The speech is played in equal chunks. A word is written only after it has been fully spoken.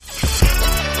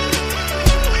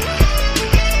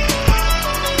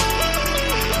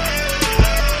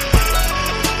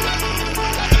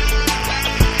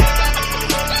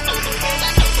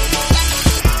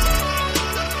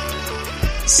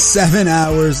7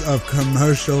 hours of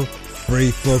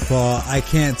commercial-free football. I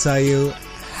can't tell you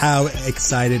how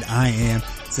excited I am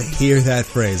to hear that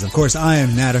phrase. Of course, I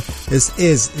am Nader. This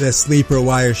is the Sleeper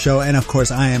Wire Show, and of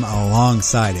course, I am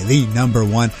alongside the number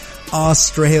one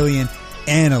Australian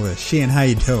analyst. Sheehan, how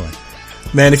you doing?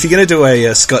 Man, if you're going to do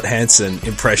a Scott Hansen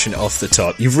impression off the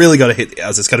top, you've really got to hit the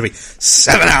hours. It's got to be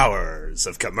 7 hours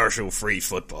of commercial-free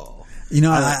football. You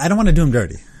know, I don't want to do him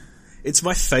dirty. It's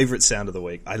my favorite sound of the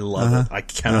week. I love it. I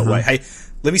cannot wait. Hey,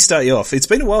 let me start you off. It's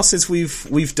been a while since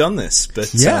we've done this,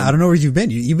 but yeah, I don't know where you've been.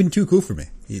 You've been too cool for me.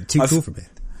 You're too cool for me.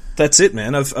 That's it,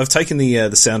 man. I've taken the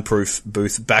soundproof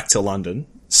booth back to London,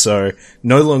 so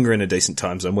no longer in a decent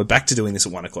time zone. We're back to doing this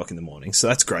at 1 o'clock in the morning, so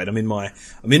that's great. I'm in my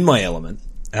element.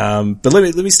 But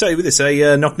let me start you with this.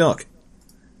 Hey, knock knock.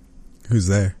 Who's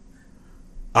there?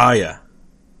 Aya.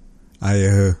 Aya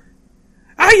who?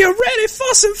 Are you ready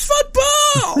for some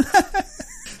football?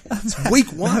 It's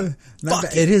week one.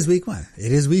 It is week one.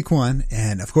 It is week one.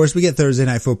 And of course we get Thursday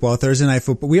night football.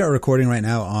 We are recording right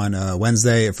now on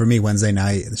Wednesday. For me, Wednesday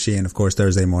night. Sheehan, of course,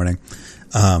 Thursday morning.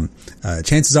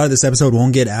 Chances are this episode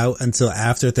won't get out until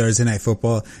after Thursday night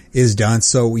football is done.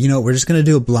 So, we're just going to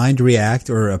do a blind react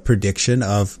or a prediction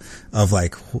of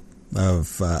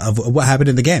what happened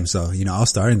in the game. So, I'll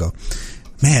start and go,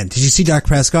 man, did you see Dak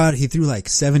Prescott? He threw like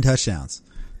 7 touchdowns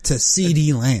to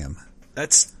CeeDee Lamb.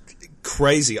 That's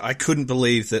crazy. I couldn't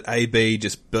believe that AB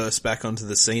just burst back onto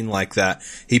the scene like that.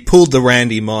 He pulled the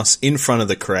Randy Moss in front of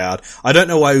the crowd. I don't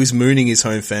know why he was mooning his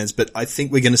home fans, but I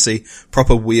think we're going to see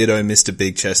proper weirdo Mr.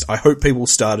 Big Chest. I hope people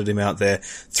started him out there.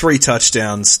 3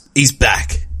 touchdowns. He's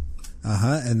back.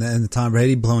 And then Tom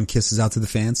Brady blowing kisses out to the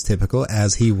fans, typical,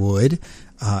 as he would.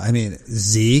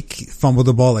 Zeke fumbled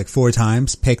the ball like 4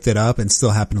 times, picked it up, and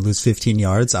still happened to lose 15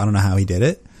 yards. I don't know how he did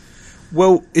it.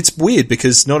 Well, it's weird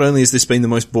because not only has this been the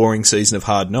most boring season of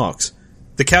Hard Knocks,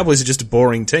 the Cowboys are just a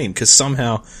boring team because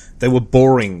somehow they were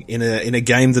boring in a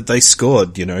game that they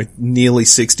scored, nearly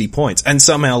 60 points and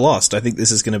somehow lost. I think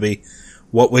this is going to be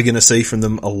what we're going to see from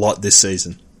them a lot this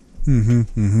season. I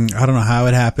don't know how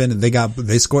it happened.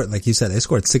 They scored, like you said, they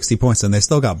scored 60 points and they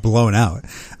still got blown out.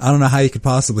 I don't know how you could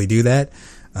possibly do that.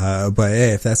 But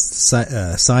hey, if that's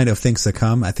a sign of things to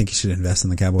come, I think you should invest in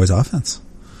the Cowboys offense.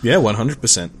 Yeah,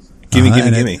 100%. Gimme.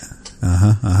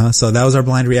 So that was our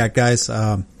blind react, guys.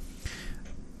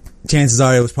 Chances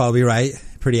are it was probably right.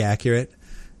 Pretty accurate.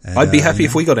 And, I'd be happy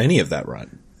if we got any of that right.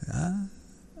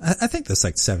 I think that's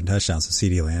like 7 touchdowns to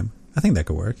CeeDee Lamb. I think that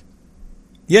could work.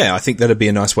 Yeah, I think that'd be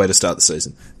a nice way to start the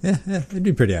season. Yeah, it'd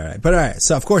be pretty alright. But alright,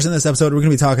 so of course in this episode we're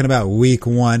going to be talking about week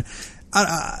 1.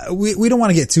 We don't want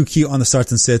to get too cute on the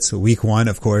starts and sits week 1,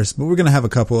 of course, but we're going to have a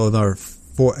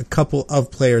couple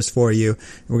of players for you.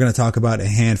 We're going to talk about a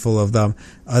handful of them.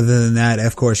 Other than that,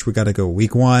 of course, we got to go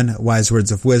week 1, wise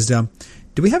words of wisdom.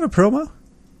 Do we have a promo?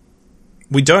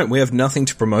 We don't. We have nothing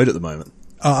to promote at the moment.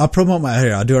 I'll do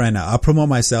it right now. I'll promote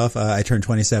myself. I turned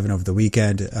 27 over the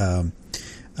weekend.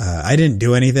 I didn't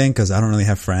do anything because I don't really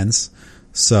have friends.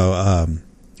 So,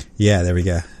 yeah, there we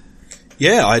go.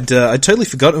 Yeah, I'd totally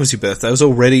forgotten it was your birthday. I was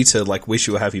all ready to wish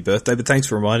you a happy birthday, but thanks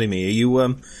for reminding me. Are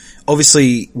you,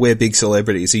 obviously we're big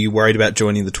celebrities. Are you worried about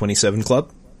joining the 27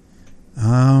 Club?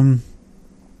 Well,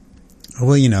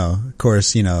 of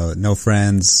course, no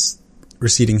friends,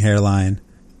 receding hairline,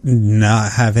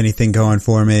 not have anything going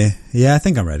for me. Yeah, I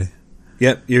think I'm ready.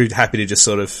 Yep, you're happy to just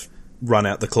sort of run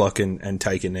out the clock and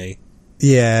take a knee.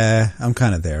 Yeah, I'm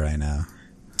kind of there right now.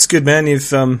 It's good, man.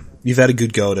 You've had a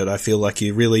good go at it. I feel like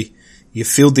you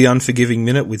filled the unforgiving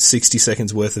minute with 60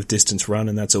 seconds worth of distance run,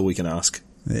 and that's all we can ask.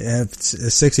 Yeah,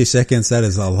 60 seconds, that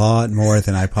is a lot more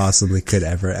than I possibly could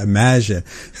ever imagine.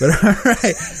 But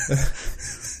alright.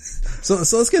 So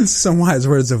let's get into some wise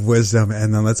words of wisdom,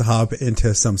 and then let's hop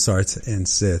into some starts and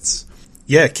sits.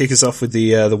 Yeah, kick us off with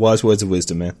the wise words of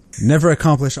wisdom, man. Never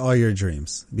accomplish all your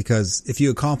dreams, because if you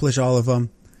accomplish all of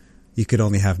them, you could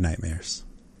only have nightmares.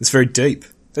 It's very deep.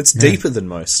 That's deeper than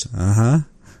most. I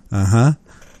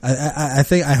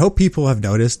hope people have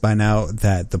noticed by now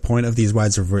that the point of these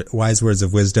wise words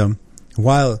of wisdom,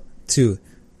 while to,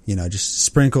 just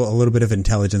sprinkle a little bit of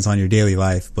intelligence on your daily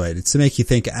life, but it's to make you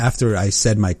think after I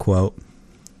said my quote,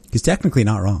 he's technically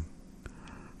not wrong.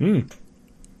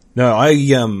 No,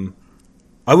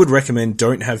 I would recommend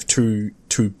don't have too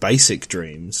basic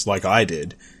dreams like I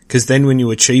did, because then when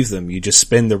you achieve them, you just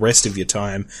spend the rest of your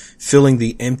time filling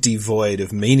the empty void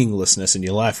of meaninglessness in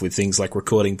your life with things like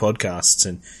recording podcasts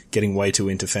and getting way too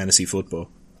into fantasy football.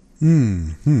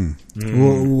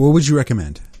 What would you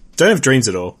recommend? Don't have dreams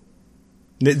at all.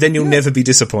 Then you'll never be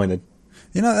disappointed.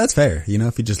 That's fair.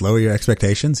 If you just lower your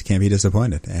expectations, you can't be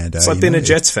disappointed. And it's like being a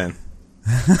Jets fan.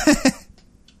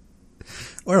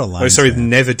 Or a Lions fan.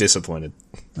 Never disappointed.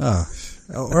 Oh,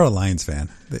 or a Lions fan.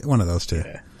 One of those two.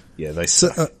 Yeah, they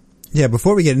suck. So, yeah,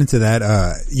 before we get into that,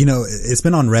 it's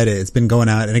been on Reddit. It's been going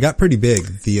out and it got pretty big.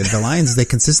 The Lions, they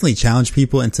consistently challenge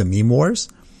people into meme wars.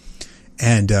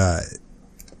 And,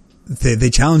 they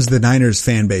challenged the Niners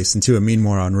fan base into a meme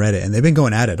war on Reddit, and they've been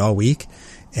going at it all week.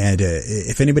 And,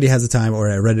 if anybody has the time or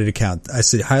a Reddit account, I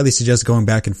highly suggest going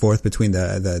back and forth between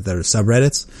the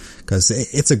subreddits, cause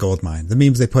it's a goldmine. The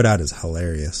memes they put out is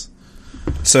hilarious.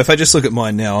 So if I just look at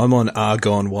mine now, I'm on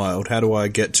Gone Wild. How do I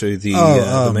get to the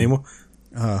meme war?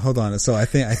 Hold on. So I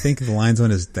think the Lions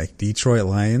one is like Detroit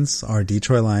Lions,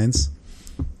 Detroit Lions.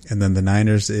 And then the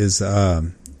Niners is,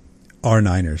 our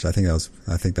Niners. I think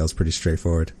that was pretty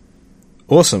straightforward.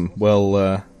 Awesome.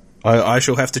 Well, I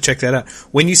shall have to check that out.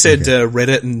 When you said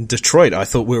Reddit and Detroit, I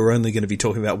thought we were only going to be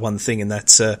talking about one thing, and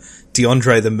that's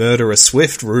DeAndre the Murderer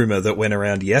Swift rumor that went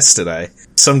around yesterday.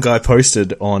 Some guy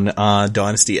posted on our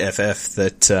Dynasty FF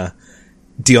that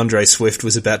DeAndre Swift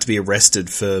was about to be arrested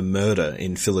for murder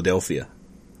in Philadelphia.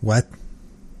 What?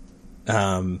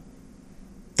 That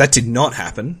did not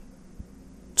happen.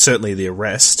 Certainly the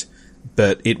arrest,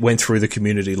 but it went through the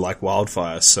community like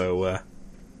wildfire. So,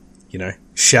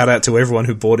 shout out to everyone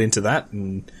who bought into that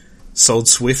and sold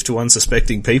Swift to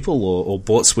unsuspecting people or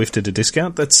bought Swift at a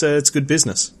discount. That's it's good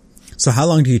business. So how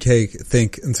long do you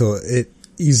think until it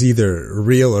is either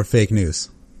real or fake news?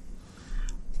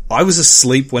 I was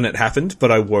asleep when it happened, but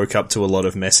I woke up to a lot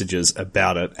of messages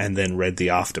about it and then read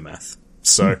the aftermath.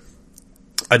 So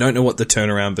I don't know what the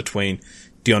turnaround between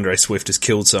DeAndre Swift has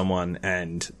killed someone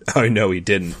and oh no he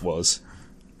didn't was.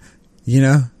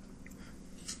 You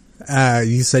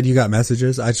said you got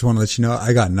messages. I just want to let you know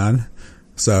I got none.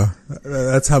 So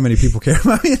that's how many people care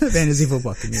about me in the fantasy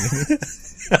football community.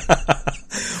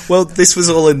 Well, this was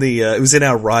all in it was in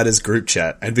our writers group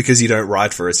chat, and because you don't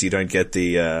write for us, you don't get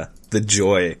the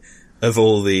joy of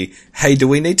all the, hey, do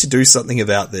we need to do something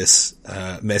about this,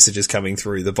 messages coming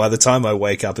through that by the time I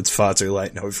wake up, it's far too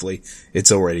late and hopefully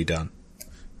it's already done.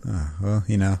 Oh, well,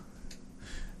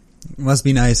 it must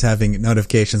be nice having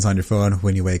notifications on your phone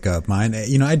when you wake up. Mine,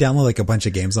 I download like a bunch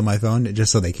of games on my phone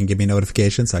just so they can give me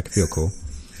notifications so I can feel cool.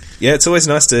 Yeah, it's always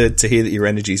nice to hear that your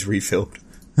energy's refilled.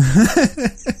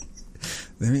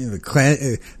 I mean,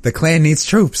 the clan needs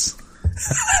troops.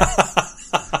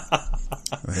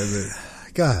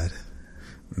 God,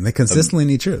 they consistently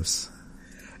need troops.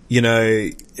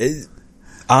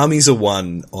 Armies are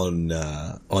won on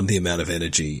the amount of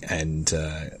energy and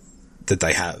that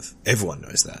they have. Everyone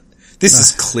knows that. This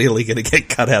is clearly going to get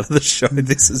cut out of the show.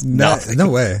 This is nothing. No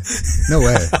way.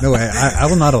 I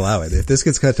will not allow it. If this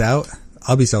gets cut out,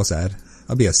 I'll be so sad.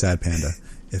 I'll be a sad panda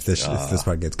if this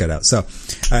part gets cut out. So,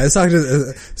 let's talk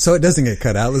so it doesn't get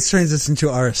cut out. Let's transition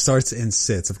to our starts and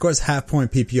sits. Of course, half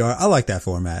point PPR. I like that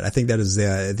format. I think that is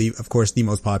of course the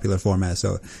most popular format.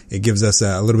 So it gives us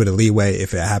a little bit of leeway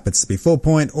if it happens to be full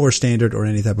point or standard or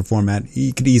any type of format.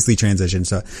 You could easily transition.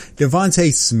 So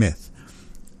Devontae Smith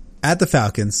at the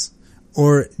Falcons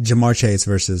or Ja'Marr Chase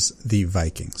versus the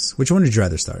Vikings. Which one would you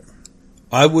rather start?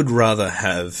 I would rather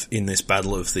have, in this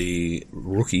battle of the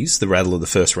rookies, the battle of the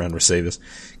first round receivers,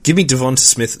 give me Devonta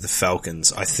Smith at the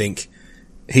Falcons. I think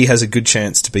he has a good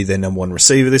chance to be their number one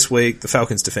receiver this week. The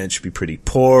Falcons defense should be pretty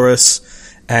porous,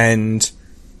 and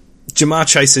Ja'Marr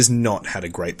Chase has not had a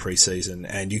great preseason,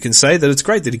 and you can say that it's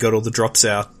great that he got all the drops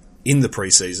out in the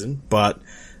preseason, but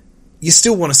you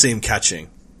still want to see him catching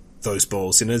those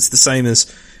balls. It's the same as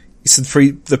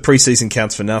the preseason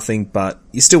counts for nothing, but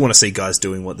you still want to see guys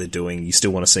doing what they're doing. You still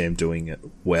want to see them doing it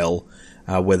well,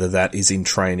 whether that is in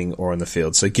training or on the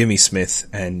field. So give me Smith,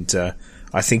 and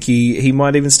I think he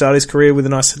might even start his career with a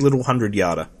nice little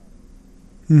 100-yarder.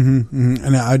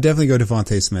 And I would definitely go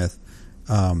Devontae Smith.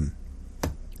 I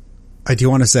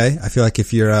do want to say, I feel like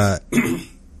if you're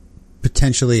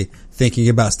potentially thinking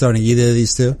about starting either of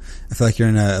these two, I feel like you're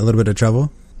in a little bit of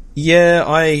trouble. Yeah,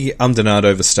 I denied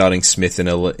over starting Smith in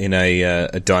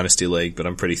a dynasty league, but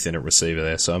I'm pretty thin at receiver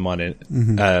there, so I might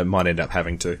end up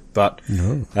having to. But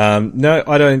no,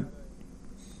 I don't.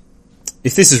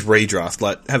 If this is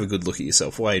redraft, have a good look at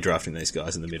yourself. Why are you drafting these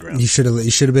guys in the mid round? You should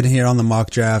have been here on the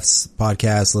mock drafts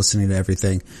podcast, listening to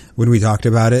everything when we talked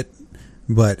about it.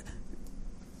 But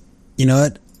you know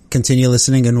what? Continue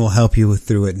listening, and we'll help you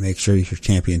through it and make sure you're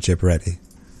championship ready.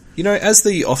 As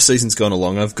the off-season's gone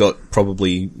along, I've got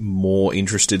probably more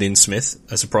interested in Smith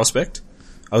as a prospect.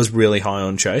 I was really high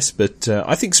on Chase, but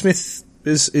I think Smith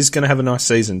is going to have a nice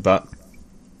season, but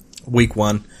week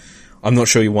one, I'm not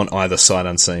sure you want either sight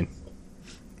unseen.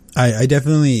 I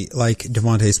definitely like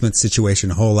Devontae Smith's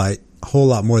situation a whole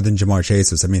lot more than Ja'Marr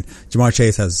Chase's. I mean, Ja'Marr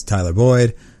Chase has Tyler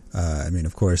Boyd,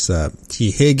 of course,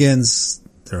 T. Higgins,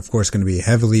 they're of course going to be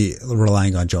heavily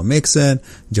relying on Joe Mixon,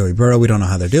 Joey Burrow. We don't know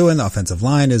how they're doing. The offensive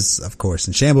line is, of course,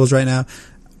 in shambles right now.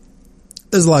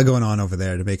 There's a lot going on over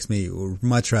there that makes me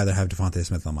much rather have Devontae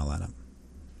Smith on my lineup.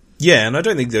 Yeah, and I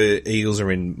don't think the Eagles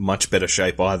are in much better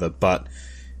shape either, but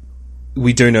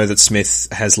we do know that Smith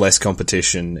has less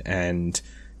competition and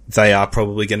they are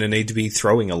probably going to need to be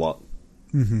throwing a lot.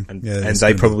 Mm-hmm. And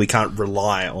they probably can't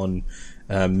rely on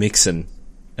Mixon,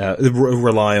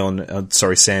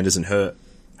 Sanders and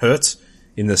Hurts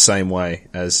in the same way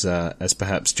as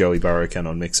perhaps Joey Burrow can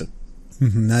on Mixon.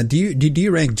 Mm-hmm. Now, do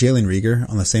you rank Jalen Reagor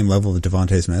on the same level with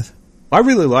Devontae Smith? I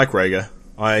really like Reagor.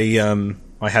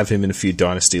 I have him in a few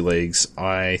dynasty leagues.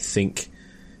 I think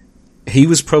he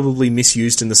was probably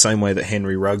misused in the same way that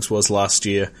Henry Ruggs was last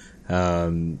year.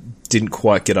 Didn't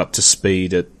quite get up to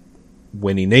speed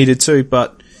when he needed to,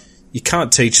 but you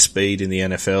can't teach speed in the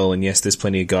NFL, and yes, there's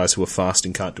plenty of guys who are fast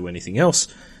and can't do anything else,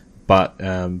 but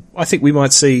I think we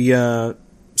might see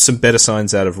some better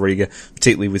signs out of Reagor,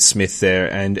 particularly with Smith there,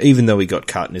 and even though he got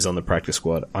cut and is on the practice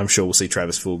squad, I'm sure we'll see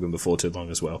Travis Fulgham before too long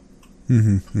as well.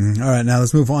 Mm-hmm. Mm-hmm. All right, now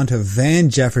let's move on to Van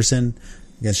Jefferson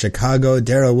against Chicago,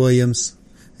 Darrell Williams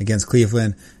against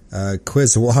Cleveland,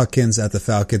 Quez Watkins at the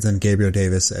Falcons, and Gabriel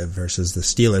Davis versus the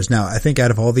Steelers. Now, I think out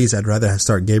of all these, I'd rather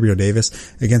start Gabriel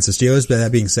Davis against the Steelers, but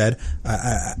that being said,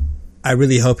 I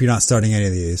really hope you're not starting any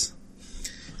of these.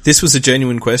 This was a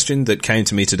genuine question that came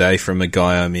to me today from a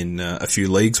guy I'm in a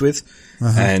few leagues with,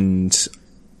 and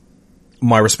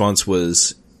my response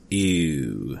was,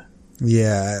 ew.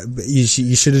 Yeah, but you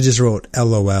should have just wrote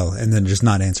LOL and then just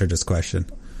not answered this question.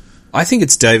 I think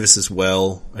it's Davis as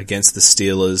well against the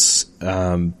Steelers.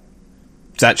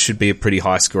 That should be a pretty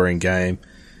high-scoring game.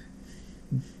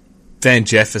 Van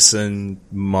Jefferson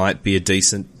might be a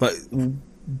decent, but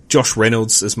Josh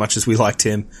Reynolds, as much as we liked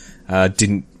him,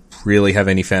 didn't really have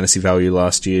any fantasy value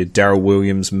last year. Darrell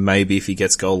Williams, maybe if he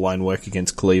gets goal line work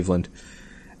against Cleveland.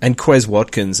 And Quez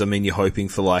Watkins, I mean, you're hoping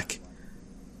for like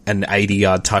an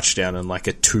 80-yard touchdown and like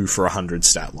a 2 for 100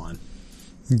 stat line.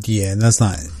 Yeah, and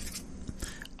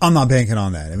I'm not banking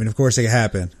on that. I mean, of course it could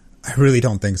happen. I really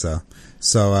don't think so.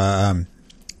 So,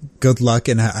 good luck,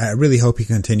 and I really hope you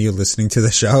continue listening to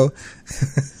the show.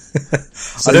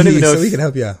 I don't even know if we can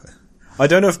help you out. I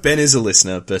don't know if Ben is a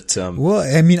listener, but well,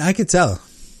 I mean, I could tell.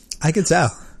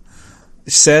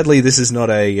 Sadly, this is not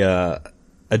a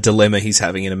dilemma he's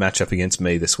having in a matchup against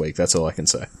me this week. That's all I can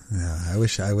say. Yeah, I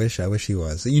wish he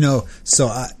was.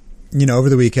 Over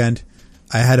the weekend,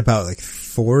 I had about like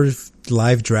 4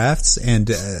 live drafts, and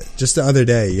just the other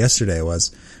day, yesterday it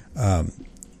was,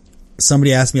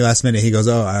 somebody asked me last minute, he goes,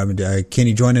 can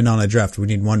you join in on a draft? We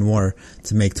need one more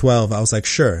to make 12. I was like,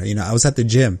 sure. I was at the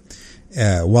gym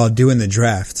while doing the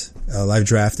draft, live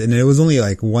draft, and it was only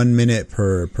like 1 minute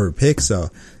per pick, so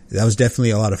that was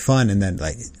definitely a lot of fun. And then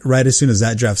like right as soon as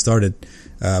that draft started,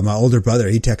 my older brother,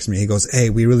 he texted me, he goes, hey,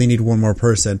 we really need one more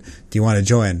person. Do you want to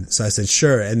join? So I said,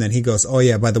 sure. And then he goes, oh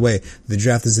yeah, by the way, the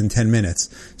draft is in 10 minutes.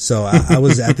 So I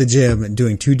was at the gym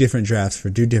doing 2 different drafts for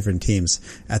 2 different teams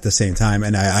at the same time.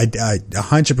 And I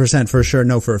 100% for sure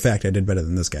know for a fact I did better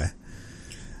than this guy.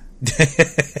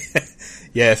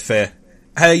 Yeah, fair.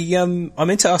 Hey, I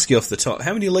meant to ask you off the top,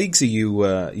 how many leagues are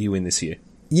you in this year?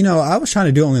 I was trying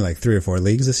to do only like 3 or 4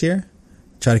 leagues this year.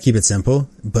 Try to keep it simple,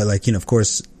 but like, of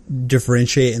course,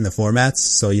 differentiate in the formats.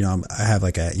 So, I have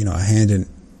like a hand in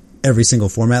every single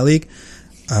format league.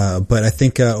 But I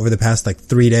think, over the past like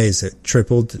 3 days, it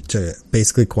tripled to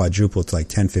basically quadrupled to like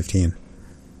 10, 15.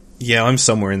 Yeah, I'm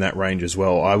somewhere in that range as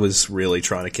well. I was really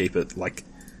trying to keep it like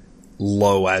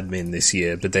low admin this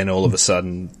year, but then all of a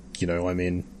sudden, I'm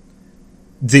in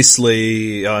this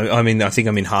league. I think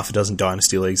I'm in half a dozen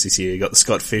dynasty leagues this year. You got the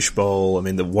Scott Fish Bowl. I'm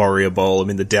in the Warrior Bowl.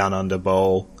 I'm in the Down Under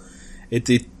Bowl.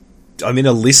 I'm in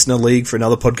a listener league for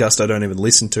another podcast I don't even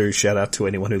listen to. Shout out to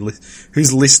anyone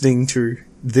who's listening to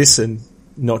this and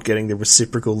not getting the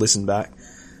reciprocal listen back.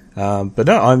 But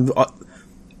no,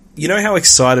 you know how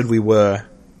excited we were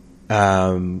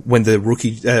when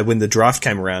the draft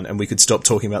came around and we could stop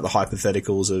talking about the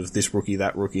hypotheticals of this rookie,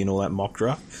 that rookie, and all that mock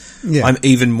draft. Yeah. I'm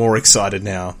even more excited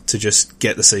now to just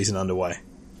get the season underway.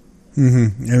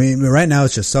 Mm-hmm. I mean, right now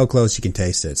it's just so close you can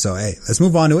taste it. So, hey, let's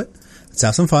move on to it. Let's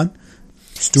have some fun.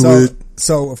 Let's do it.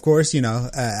 So, of course,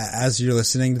 as you're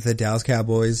listening, the Dallas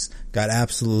Cowboys got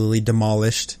absolutely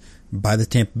demolished by the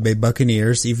Tampa Bay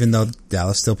Buccaneers, even though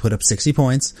Dallas still put up 60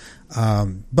 points.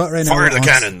 But right now, fire the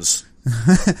cannons.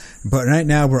 But right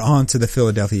now we're on to the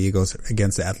Philadelphia Eagles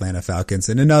against the Atlanta Falcons,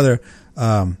 and another,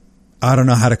 I don't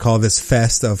know how to call this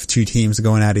fest of 2 teams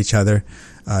going at each other.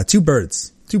 2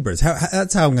 birds.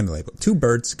 That's how I'm going to label it. 2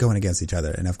 birds going against each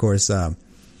other. And of course,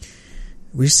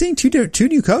 we're seeing two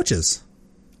new coaches.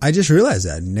 I just realized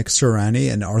that Nick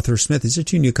Sirianni and Arthur Smith, these are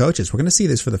two new coaches. We're going to see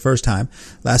this for the first time.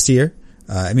 Last year,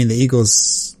 the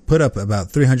Eagles put up about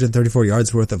 334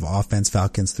 yards worth of offense,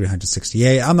 Falcons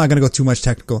 368. I'm not going to go too much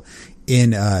technical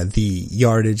in the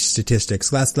yardage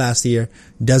statistics. Last year,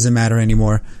 doesn't matter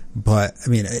anymore. But, I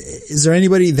mean, is there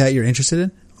anybody that you're interested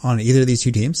in on either of these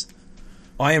two teams?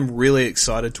 I am really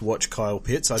excited to watch Kyle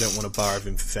Pitts. I don't want to borrow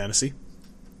him for fantasy.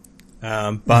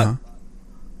 But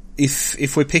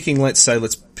if we're picking, let's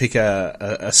pick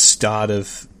a start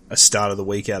of the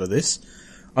week out of this.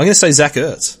 I'm going to say Zach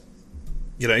Ertz.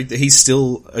 You know, he's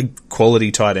still a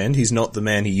quality tight end. He's not the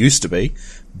man he used to be,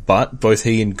 but both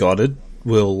he and Goddard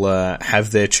will have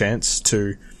their chance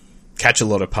to catch a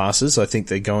lot of passes. I think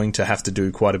they're going to have to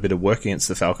do quite a bit of work against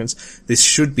the Falcons. This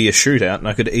should be a shootout, and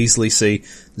I could easily see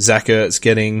Zach Ertz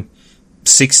getting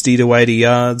 60 to 80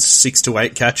 yards, 6 to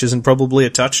 8 catches, and probably a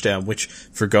touchdown, which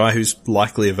for a guy who's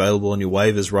likely available on your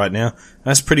waivers right now,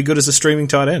 that's pretty good as a streaming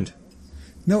tight end.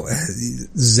 No,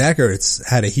 Zach Ertz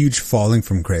had a huge falling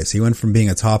from grace. He went from being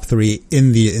a top 3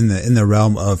 in the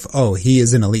realm of, he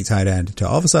is an elite tight end, to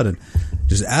all of a sudden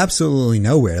just absolutely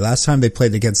nowhere. Last time he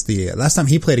played against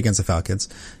the Falcons,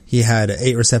 he had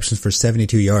 8 receptions for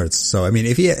 72 yards. So I mean,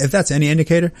 if that's any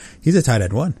indicator, he's a tight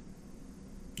end 1.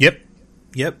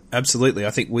 Yep, absolutely. I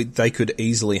think they could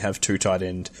easily have 2 tight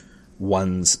end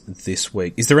 1s this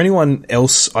week. Is there anyone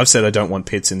else? I've said I don't want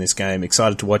Pitts in this game.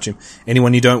 Excited to watch him.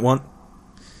 Anyone you don't want?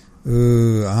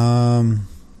 I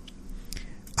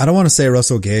don't want to say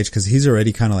Russell Gage because he's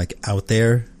already kind of like out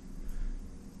there.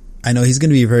 I know he's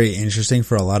going to be very interesting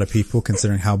for a lot of people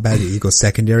considering how bad the Eagles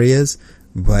secondary is,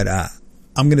 but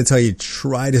I'm going to tell you,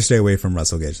 try to stay away from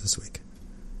Russell Gage this week.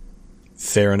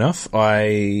 Fair enough.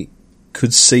 I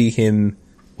could see him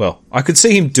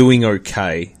doing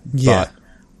okay, but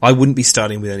I wouldn't be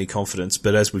starting with any confidence.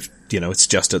 But as it's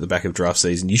just at the back of draft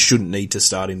season. You shouldn't need to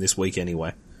start him this week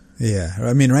anyway. Yeah.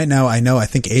 I mean, right now, I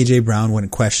think AJ Brown went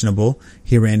questionable.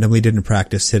 He randomly didn't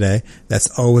practice today.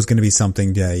 That's always going to be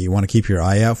something that you want to keep your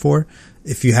eye out for.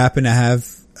 If you happen to have,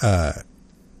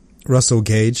 Russell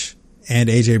Gage and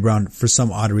AJ Brown for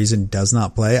some odd reason does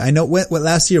not play. I know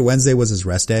last year, Wednesday was his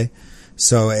rest day.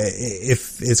 So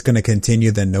if it's going to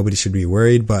continue, then nobody should be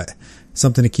worried, but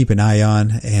something to keep an eye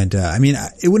on. And,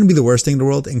 it wouldn't be the worst thing in the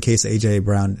world in case AJ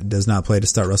Brown does not play to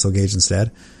start Russell Gage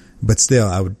instead. But still,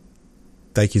 I would,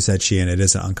 like you said, Sheehan, it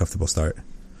is an uncomfortable start.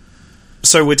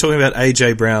 So we're talking about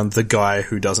AJ Brown, the guy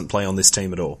who doesn't play on this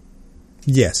team at all.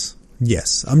 Yes.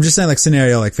 I'm just saying, like,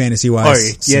 scenario, like fantasy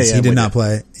wise. He did not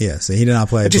play. Yeah, so he did not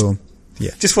play. Boom.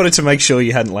 Yeah. Just wanted to make sure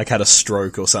you hadn't had a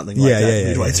stroke or something like that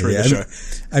midway through the show.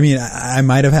 I mean, I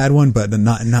might have had one, but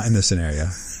not in this scenario.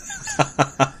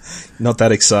 Not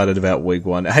that excited about week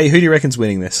 1. Hey, who do you reckon's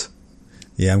winning this?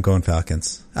 Yeah, I'm going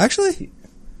Falcons. Actually,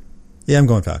 yeah, I'm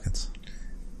going Falcons.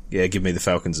 Yeah, give me the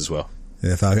Falcons as well.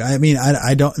 The Falcons. I mean,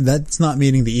 I don't. That's not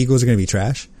meaning the Eagles are going to be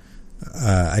trash.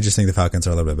 I just think the Falcons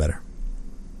are a little bit better.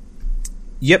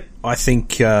 Yep, I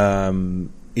think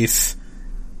if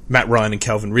Matt Ryan and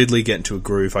Calvin Ridley get into a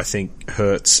groove, I think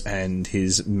Hurts and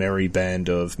his merry band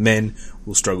of men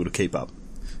will struggle to keep up.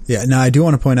 Yeah, now I do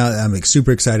want to point out I'm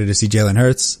super excited to see Jalen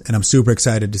Hurts, and I'm super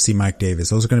excited to see Mike Davis.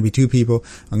 Those are going to be 2 people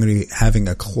I'm going to be having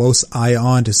a close eye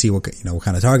on to see what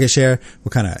kind of target share,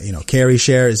 what kind of, carry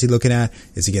share is he looking at?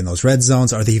 Is he getting those red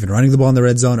zones? Are they even running the ball in the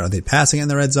red zone? Are they passing it in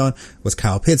the red zone? What's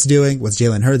Kyle Pitts doing? What's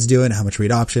Jalen Hurts doing? How much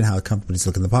read option? How comfortable does he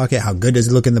look in the pocket? How good does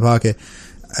he look in the pocket?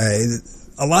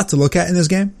 A lot to look at in this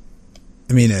game.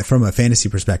 I mean, from a fantasy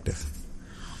perspective.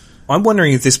 I'm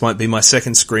wondering if this might be my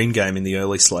second screen game in the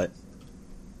early slate.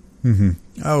 Mm-hmm.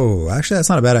 Oh, actually, that's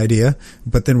not a bad idea.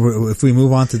 But then if we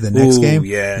move on to the next game,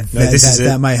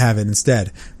 that might have it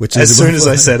instead. Which is as soon as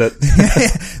I said it,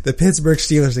 the Pittsburgh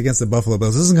Steelers against the Buffalo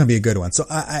Bills. This is going to be a good one. So,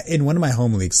 in one of my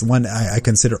home leagues, one I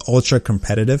consider ultra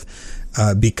competitive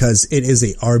because it is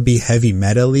a RB heavy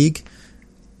meta league,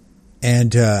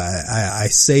 and I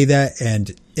say that.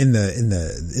 And in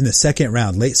the second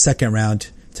round, late second round,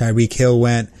 Tyreek Hill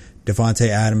went, Devontae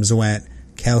Adams went.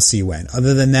 Kelsey went.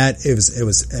 Other than that, it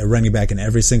was a running back in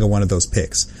every single one of those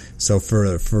picks. So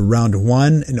for round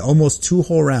 1 and almost 2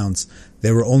 whole rounds,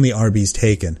 there were only RBs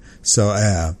taken.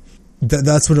 So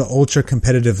that's what an ultra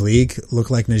competitive league looked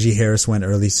like. Najee Harris went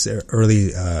early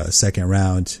second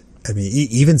round. I mean,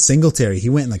 even Singletary, he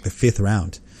went in like the 5th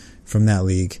round from that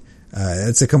league.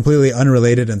 It's a completely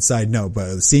unrelated and side note,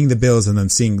 but seeing the Bills and then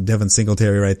seeing Devin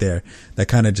Singletary right there, that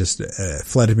kind of just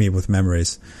flooded me with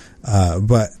memories.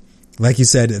 But like you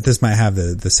said, this might have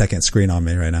the second screen on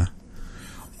me right now.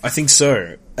 I think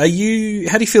so. How do you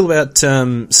feel about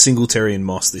Singletary and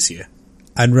Moss this year?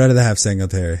 I'd rather have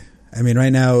Singletary. I mean, right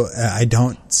now, I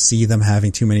don't see them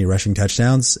having too many rushing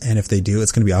touchdowns, and if they do,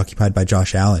 it's going to be occupied by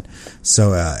Josh Allen.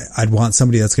 So I'd want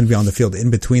somebody that's going to be on the field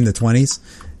in between the 20s,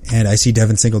 and I see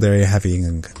Devin Singletary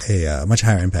having a much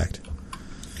higher impact.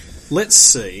 Let's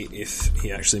see if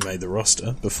he actually made the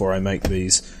roster before I make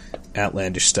these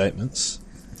outlandish statements.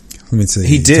 Let me see.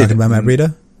 He did. Talking about Matt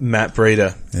Breida? Matt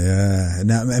Breida. Yeah.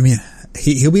 No, I mean,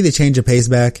 he'll be the change of pace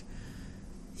back.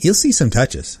 He'll see some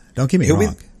touches. Don't get me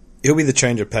wrong. He'll be the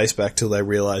change of pace back till they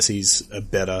realize he's a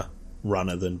better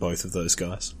runner than both of those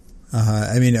guys.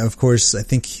 I mean, of course, I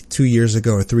think 2 years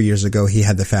ago or 3 years ago, he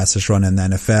had the fastest run in the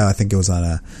NFL. I think it was on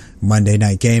a Monday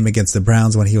night game against the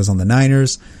Browns when he was on the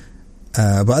Niners.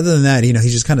 But other than that,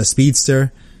 he's just kind of a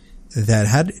speedster that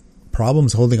had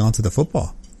problems holding on to the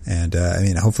football. And, I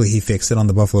mean, hopefully he fixed it on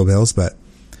the Buffalo Bills, but,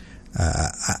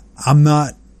 I'm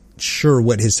not sure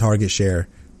what his target share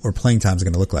or playing time is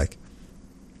going to look like.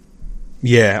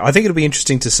 Yeah, I think it'll be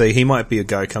interesting to see. He might be a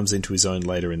guy who comes into his own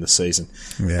later in the season.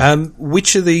 Yeah.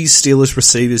 Which of these Steelers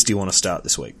receivers do you want to start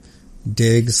this week?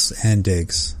 Diggs and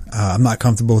Diggs. I'm not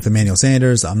comfortable with Emmanuel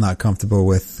Sanders. I'm not comfortable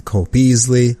with Cole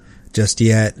Beasley just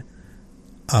yet.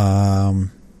 That's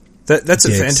Diggs.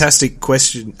 a fantastic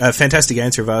question. A fantastic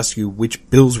answer. I've asked you which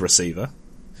Bills receiver.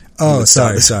 Oh,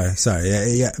 sorry.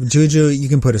 Yeah. Juju, you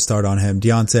can put a start on him.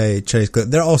 Deontay, Chase,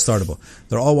 they're all startable.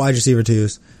 They're all wide receiver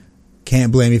 2s.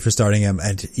 Can't blame you for starting him,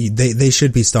 and they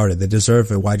should be started. They deserve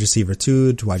a wide receiver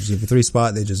 2 to wide receiver 3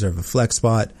 spot. They deserve a flex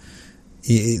spot.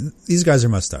 These guys are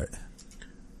must start.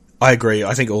 I agree.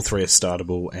 I think all three are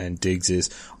startable, and Diggs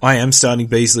is. I am starting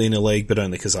Beasley in a league, but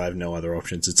only because I have no other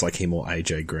options. It's like him or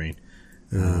AJ Green.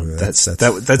 That's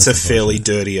a fairly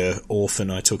dirtier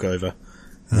orphan I took over.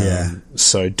 Yeah.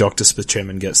 So Dr.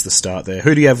 Spachemin gets the start there.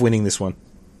 Who do you have winning this one?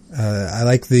 I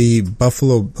like the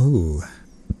Buffalo. Ooh.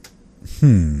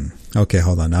 Okay,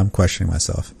 hold on. Now I'm questioning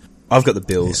myself. I've got the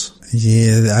Bills.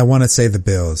 Yeah, I want to say the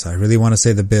Bills. I really want to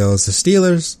say the Bills. The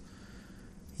Steelers,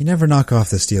 you never knock off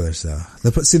the Steelers,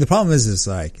 though. See, the problem is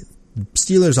like,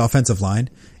 Steelers' offensive line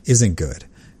isn't good,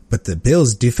 but the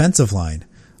Bills' defensive line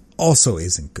also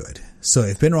isn't good. So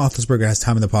if Ben Roethlisberger has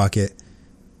time in the pocket,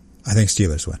 I think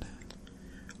Steelers win.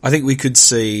 I think we could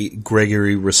see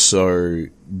Gregory Rousseau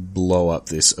blow up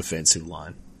this offensive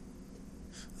line.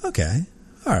 Okay.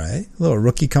 All right. A little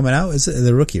rookie coming out. Is it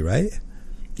the rookie, right?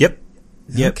 Yep.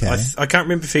 Okay. I can't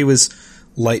remember if he was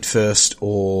late first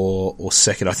or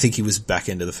second. I think he was back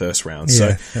into the first round. Yeah, So,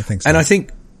 I think so. and I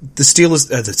think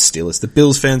the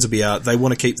Bills fans will be out. They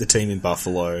want to keep the team in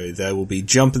Buffalo. They will be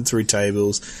jumping through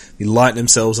tables, be lighting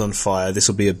themselves on fire. This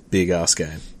will be a big ass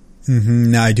game.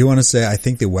 Now, I do want to say, I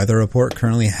think the weather report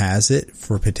currently has it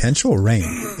for potential rain.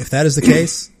 If that is the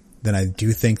case, then I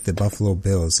do think the Buffalo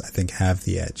Bills, have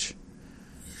the edge.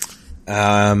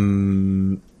 I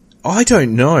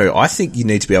don't know. I think you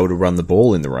need to be able to run the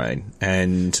ball in the rain,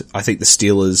 and I think the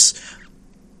Steelers.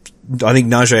 I think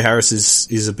Najee Harris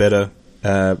is a better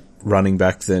running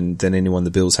back than anyone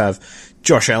the Bills have.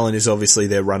 Josh Allen is obviously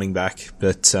their running back,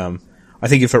 but I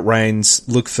think if it rains,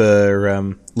 look for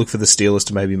the Steelers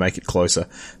to maybe make it closer.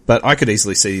 But I could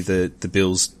easily see the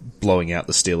Bills blowing out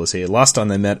the Steelers here. Last time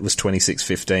they met was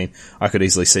 26-15. I could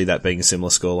easily see that being a similar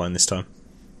scoreline this time.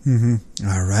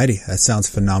 Alrighty. That sounds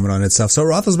phenomenal in itself. So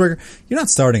Roethlisberger, you're not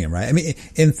starting him, right? I mean,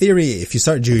 in theory, if you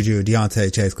start Juju,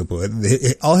 Deontay, Chase Claypool,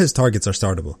 all his targets are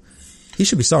startable. He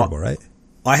should be startable, right?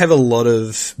 I have a lot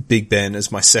of Big Ben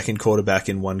as my second quarterback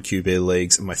in 1 QB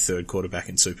leagues and my third quarterback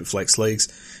in Superflex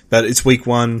leagues. But it's week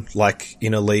 1, like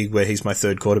in a league where he's my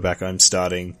third quarterback, I'm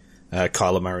starting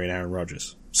Kyler Murray and Aaron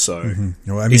Rodgers. So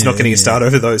he's not getting a start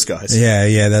over those guys.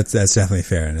 Yeah, that's definitely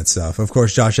fair in itself. Of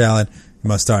course, Josh Allen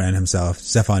must start in himself.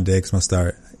 Stephon Diggs must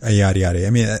start. Yada yada.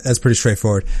 I mean, that's pretty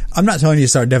straightforward. I'm not telling you to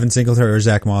start Devin Singletary or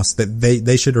Zach Moss. That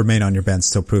they should remain on your bench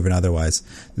till proven otherwise.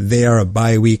 They are a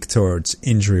bye week towards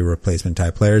injury replacement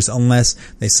type players, unless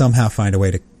they somehow find a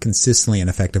way to consistently and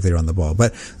effectively run the ball.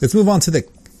 But let's move on to the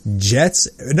Jets.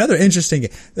 Another interesting.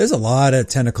 There's a lot of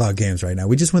 10 o'clock games right now.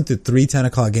 We just went through 3 10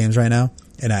 o'clock games right now,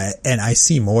 and I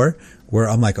see more where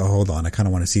I'm like, oh, hold on, I kind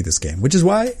of want to see this game, which is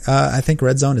why I think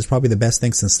Red Zone is probably the best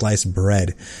thing since sliced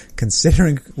bread,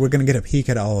 considering we're going to get a peek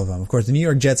at all of them. Of course, the New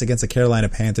York Jets against the Carolina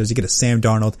Panthers, you get a Sam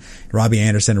Darnold, Robbie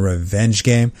Anderson revenge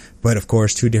game, but of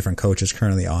course, 2 different coaches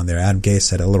currently on there. Adam Gase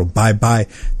said a little bye-bye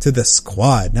to the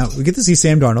squad. Now, we get to see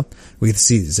Sam Darnold, we get to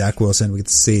see Zach Wilson, we get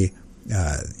to see,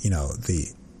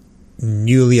 the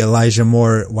newly Elijah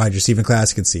Moore wide receiving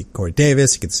class. You can see Corey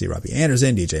Davis. You can see Robbie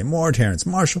Anderson, DJ Moore, Terrence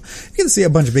Marshall. You can see a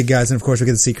bunch of big guys. And of course, we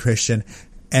get to see Christian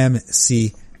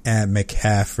MC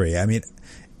McCaffrey. I mean,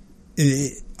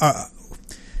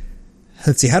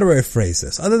 let's see, how do I phrase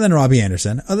this? Other than Robbie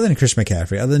Anderson, other than Chris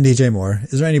McCaffrey, other than DJ Moore,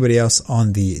 is there anybody else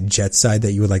on the Jets side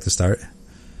that you would like to start?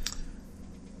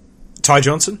 Ty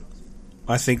Johnson,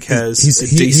 I think, has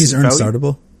he's earned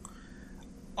startable.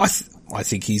 I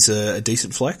think he's a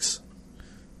decent flex.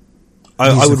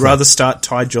 I would rather start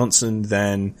Ty Johnson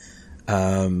than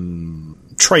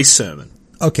Trey Sermon.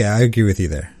 Okay, I agree with you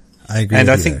there. I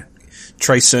think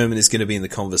Trey Sermon is going to be in the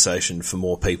conversation for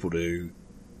more people to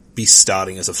be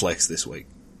starting as a flex this week.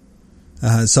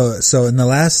 So in the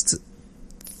last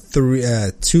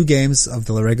 2 games of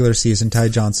the regular season, Ty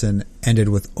Johnson ended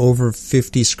with over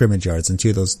 50 scrimmage yards in 2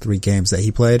 of those 3 games that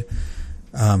he played.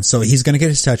 So he's going to get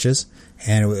his touches,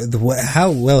 and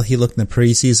how well he looked in the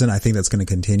preseason, I think that's going to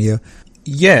continue.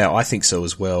 Yeah, I think so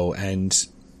as well. And,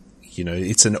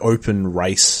 it's an open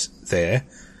race there.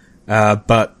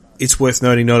 But it's worth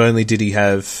noting, not only did he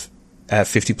have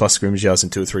 50 plus scrimmage yards in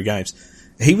 2 or 3 games,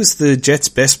 he was the Jets'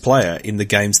 best player in the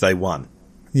games they won.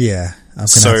 Yeah, I'm going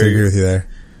to have to agree with you there.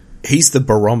 He's the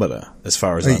barometer as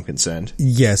far as I'm concerned.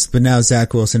 Yes, but now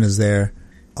Zach Wilson is there.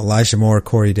 Elijah Moore,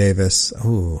 Corey Davis.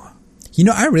 Ooh.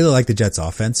 I really like the Jets'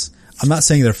 offense. I'm not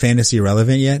saying they're fantasy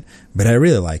relevant yet, but I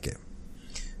really like it.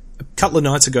 A couple of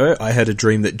nights ago, I had a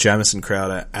dream that Jamison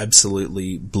Crowder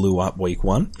absolutely blew up week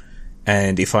 1.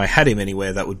 And if I had him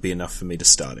anywhere, that would be enough for me to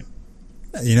start him.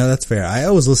 That's fair. I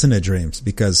always listen to dreams,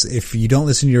 because if you don't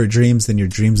listen to your dreams, then your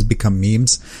dreams become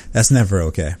memes. That's never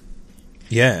okay.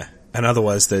 Yeah. And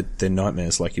otherwise, they're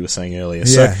nightmares, like you were saying earlier.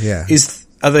 Yeah.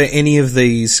 Are there any of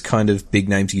these kind of big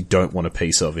names you don't want a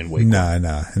piece of in week 1?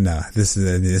 No. This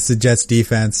is the Jets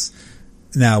defense.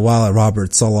 Now, while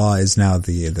Robert Saleh is now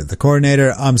the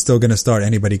coordinator, I'm still going to start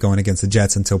anybody going against the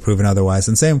Jets until proven otherwise.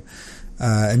 And same,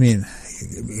 you're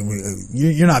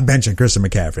not benching Christian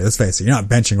McCaffrey. Let's face it. You're not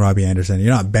benching Robbie Anderson.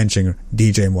 You're not benching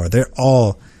DJ Moore. They're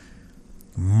all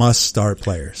must-start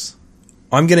players.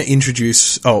 I'm going to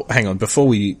introduce. Oh, hang on. Before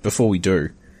we do,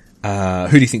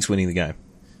 who do you think's winning the game?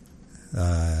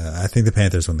 I think the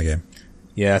Panthers win the game.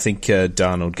 Yeah, I think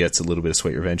Darnold gets a little bit of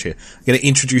sweet revenge here. I'm going to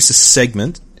introduce a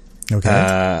segment,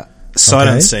 sight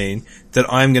unseen, that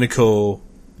I'm going to call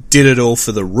 "Did It All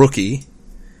for the Rookie."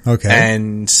 Okay.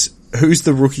 And who's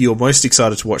the rookie you're most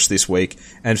excited to watch this week?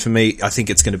 And for me, I think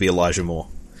it's going to be Elijah Moore.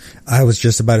 I was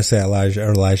just about to say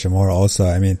Elijah Moore also.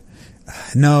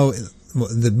 No,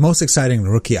 the most exciting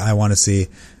rookie I want to see.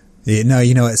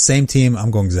 No, same team.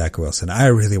 I'm going Zach Wilson. I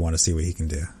really want to see what he can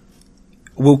do.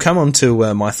 We'll come on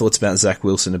to my thoughts about Zach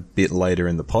Wilson a bit later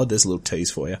in the pod. There's a little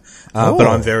tease for you. But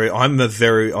I'm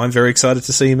very excited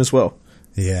to see him as well.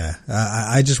 Yeah.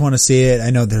 I just want to see it.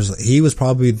 I know he was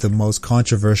probably the most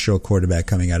controversial quarterback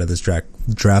coming out of this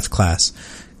draft class,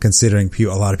 considering a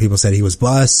lot of people said he was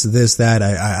bust, this, that.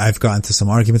 I've gotten to some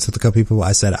arguments with a couple people.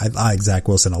 I said I like Zach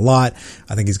Wilson a lot.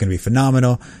 I think he's going to be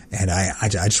phenomenal. And I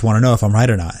just want to know if I'm right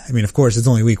or not. Of course, it's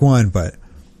only week 1, but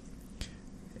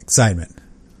excitement.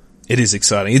 It is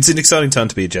exciting. It's an exciting time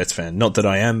to be a Jets fan. Not that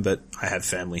I am, but I have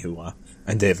family who are,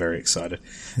 and they're very excited.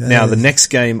 Now, the next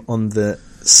game on the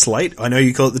slate, I know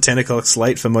you call it the 10 o'clock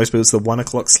slate. For most people, it's the 1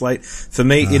 o'clock slate. For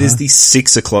me, it is the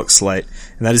 6 o'clock slate,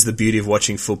 and that is the beauty of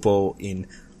watching football in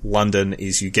London,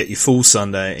 is you get your full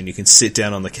Sunday and you can sit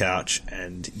down on the couch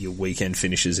and your weekend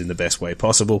finishes in the best way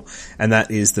possible. And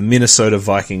that is the Minnesota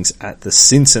Vikings at the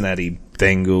Cincinnati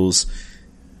Bengals.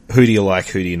 Who do you like?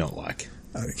 Who do you not like?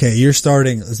 Okay, you're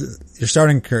starting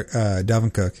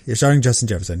Dalvin Cook. You're starting Justin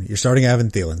Jefferson. You're starting Evan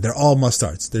Thielen. They're all must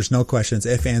starts. There's no questions,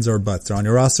 ifs, ands, or buts. They're on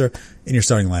your roster in your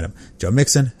starting lineup. Joe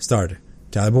Mixon, start.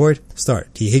 Tyler Boyd,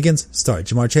 start. T. Higgins, start.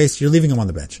 Jamar Chase, you're leaving him on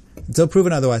the bench. Until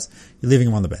proven otherwise, you're leaving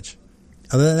him on the bench.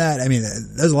 Other than that,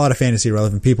 there's a lot of fantasy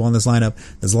relevant people in this lineup.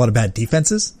 There's a lot of bad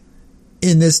defenses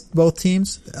in both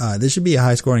teams. This should be a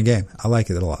high scoring game. I like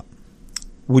it a lot.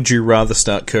 Would you rather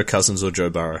start Kirk Cousins or Joe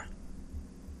Burrow?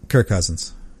 Kirk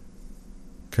Cousins.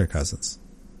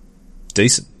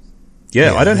 Decent.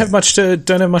 Yeah, I don't have much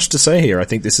to say here. I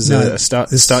think this is a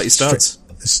start your studs.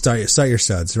 Start your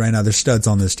studs. Right now, there's studs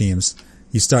on those teams.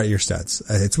 You start your studs.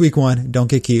 It's week 1. Don't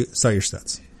get cute. Start your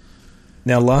studs.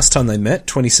 Now, last time they met,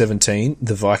 2017,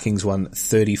 the Vikings won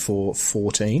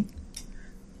 34-14.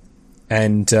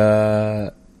 And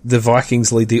the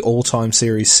Vikings lead the all-time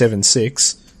series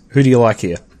 7-6. Who do you like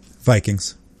here?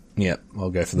 Vikings. Yep, I'll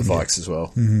go for the Vikes as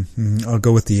well. Mm-hmm. I'll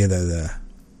go with the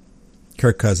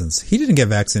Kirk Cousins. He didn't get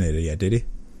vaccinated yet, did he?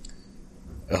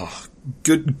 Oh,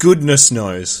 goodness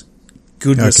knows.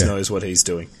 Goodness knows what he's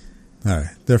doing. All right,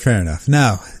 they're fair enough.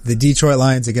 Now, the Detroit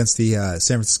Lions against the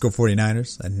San Francisco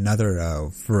 49ers. Another,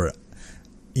 for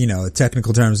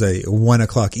technical terms, a 1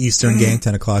 o'clock Eastern game,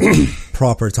 10 o'clock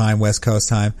proper time, West Coast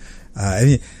time.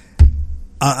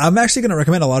 I'm actually going to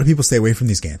recommend a lot of people stay away from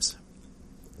these games.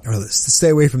 or let's stay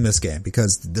away from this game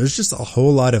because there's just a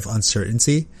whole lot of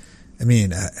uncertainty. I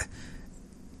mean,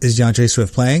 is DeAndre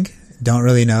Swift playing? Don't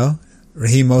really know.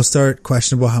 Raheem Mostert,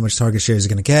 questionable how much target share he's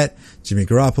going to get. Jimmy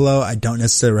Garoppolo, I don't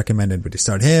necessarily recommend anybody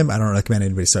start him. I don't recommend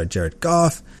anybody start Jared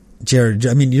Goff. You're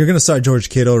going to start George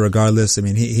Kittle regardless. I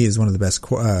mean, he is one of the best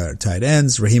tight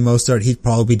ends. Raheem Mostert, he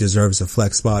probably deserves a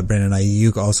flex spot. Brandon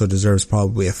Ayuk also deserves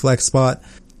probably a flex spot.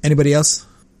 Anybody else?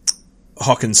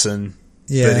 Hawkinson.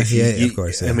 Yeah, of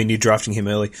course. Yeah. I mean, you're drafting him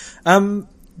early.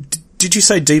 Did you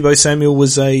say Deebo Samuel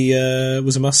was a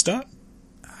must start?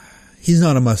 He's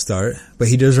not a must start, but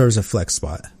he deserves a flex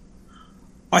spot.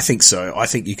 I think so. I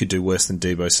think you could do worse than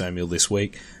Deebo Samuel this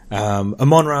week.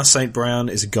 Amon-Ra St. Brown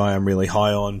is a guy I'm really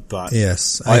high on, but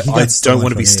yes, I don't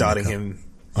want to be starting him.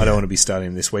 I don't want to be starting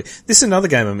him this week. This is another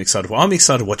game I'm excited for. I'm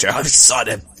excited to watch it. I'm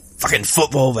excited. Fucking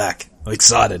football back. I'm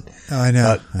excited. Oh, I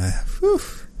know.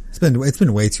 It's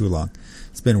been way too long.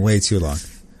 It's been way too long.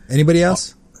 Anybody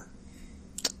else?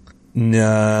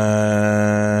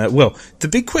 No. Well, the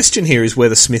big question here is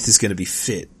whether Smith is going to be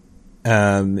fit.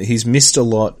 He's missed a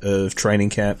lot of training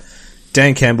camp.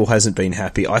 Dan Campbell hasn't been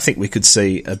happy. I think we could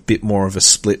see a bit more of a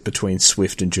split between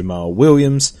Swift and Jamal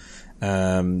Williams. You're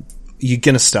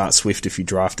going to start Swift if you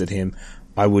drafted him.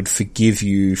 I would forgive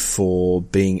you for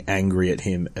being angry at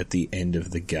him at the end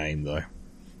of the game, though.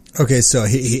 Okay, so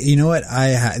you know what?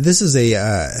 This is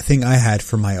a thing I had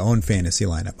for my own fantasy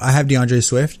lineup. I have DeAndre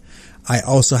Swift. I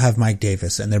also have Mike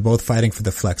Davis, and they're both fighting for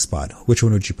the flex spot. Which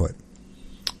one would you put?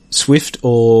 Swift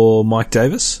or Mike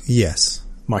Davis? Yes.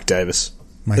 Mike Davis.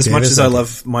 Much as I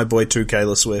love my boy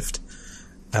 2Kayla Swift,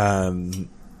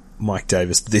 Mike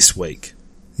Davis this week.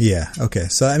 Yeah, okay.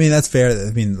 So, I mean, that's fair.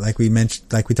 I mean, like we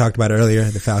talked about earlier,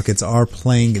 the Falcons are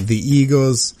playing the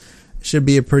Eagles. Should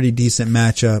be a pretty decent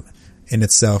matchup in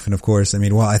itself. And of course, I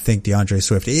mean, while I think DeAndre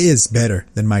Swift is better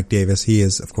than Mike Davis, he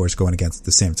is, of course, going against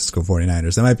the San Francisco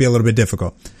 49ers. That might be a little bit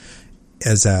difficult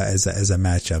as a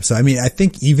matchup. So, I mean, I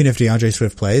think even if DeAndre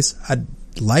Swift plays, I'd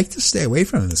like to stay away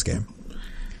from him this game.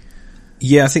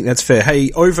 Yeah, I think that's fair.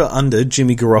 Hey, over under,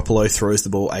 Jimmy Garoppolo throws the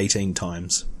ball 18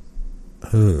 times.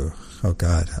 Ooh, oh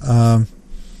God. I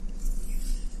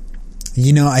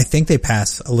think they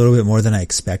pass a little bit more than I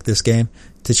expect this game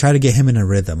to try to get him in a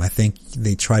rhythm. I think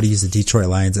they try to use the Detroit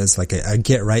Lions as like a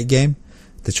get right game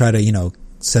to try to,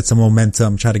 set some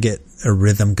momentum, try to get a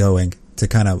rhythm going to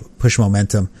kind of push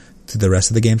momentum to the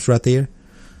rest of the games throughout the year.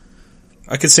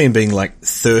 I could see him being like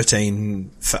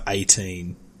 13 for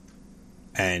 18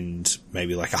 and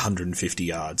maybe like 150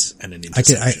 yards and an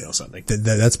interception or something.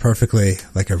 That's perfectly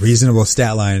like a reasonable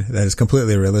stat line that is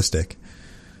completely realistic.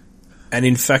 And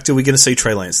in fact, are we going to see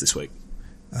Trey Lance this week?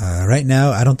 Right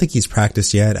now, I don't think he's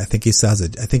practiced yet. I think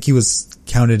I think he was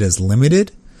counted as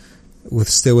limited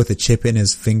with a chip in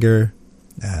his finger.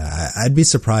 I'd be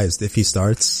surprised if he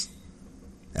starts.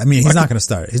 I mean, he's not going to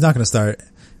start. He's not going to start,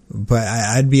 but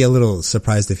I'd be a little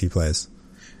surprised if he plays.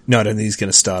 No, I don't think he's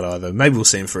going to start either. Maybe we'll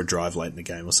see him for a drive late in the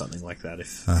game or something like that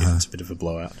if it's a bit of a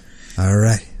blowout. All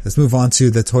right. Let's move on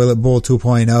to the Toilet Bowl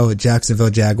 2.0,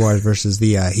 Jacksonville Jaguars versus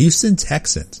the Houston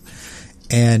Texans.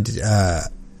 And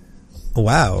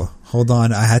wow, hold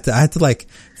on. I had to like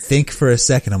think for a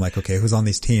second. I'm like, okay, who's on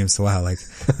these teams? Wow, like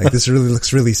this really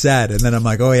looks really sad. And then I'm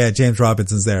like, oh yeah, James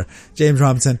Robinson's there. James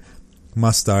Robinson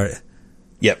must start.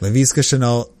 Yep. Laviska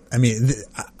Shenault. I mean,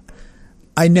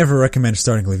 I never recommend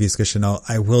starting Laviska Shenault.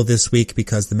 I will this week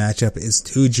because the matchup is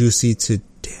too juicy to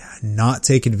not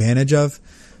take advantage of.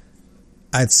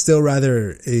 I'd still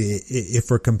rather, if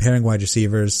we're comparing wide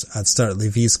receivers, I'd start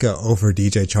Laviska over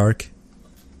DJ Chark.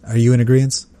 Are you in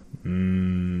agreement?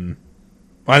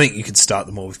 I think you could start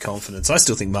them all with confidence. I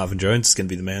still think Marvin Jones is going to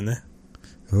be the man there.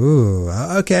 Ooh,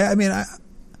 okay. I mean,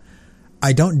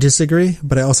 I don't disagree,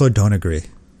 but I also don't agree.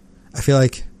 I feel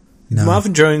like no.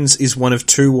 Marvin Jones is one of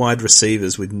two wide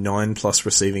receivers with 9+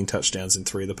 receiving touchdowns in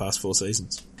 3 of the past 4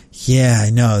 seasons. Yeah, I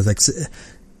know. Like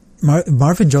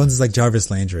Marvin Jones is like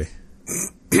Jarvis Landry.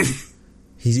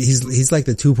 He's like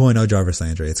the 2.0 Jarvis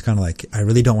Landry. It's kind of like, I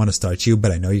really don't want to start you,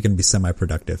 but I know you're going to be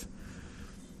semi-productive.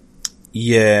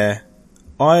 Yeah.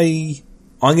 I'm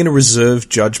going to reserve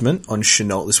judgment on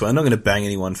Shenault this way. I'm not going to bang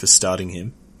anyone for starting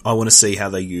him. I want to see how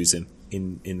they use him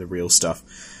in the real stuff.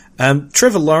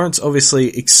 Trevor Lawrence,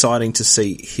 obviously exciting to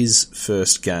see his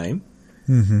first game.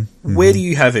 Mm-hmm. Where do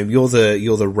you have him? You're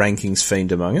the rankings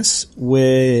fiend among us.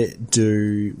 Where do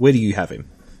you have him?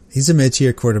 He's a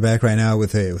mid-tier quarterback right now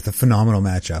with a phenomenal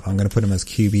matchup. I'm going to put him as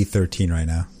QB 13 right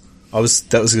now. That was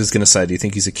what I was going to say. Do you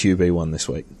think he's a QB1 this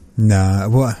week? Nah.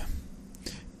 Well,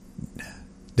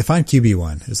 define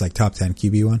QB1. It's like top 10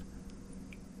 QB1.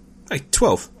 Hey,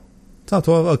 12. Top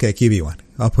 12. Okay, QB1.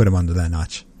 I'll put him under that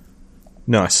notch.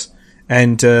 Nice.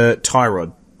 And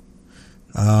Tyrod.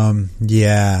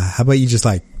 Yeah. How about you just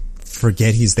like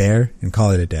forget he's there and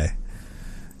call it a day?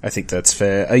 I think that's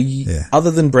fair.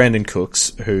 Other than Brandon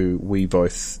Cooks, who we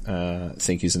both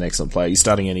think is an excellent player, are you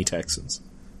starting any Texans?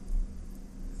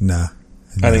 No.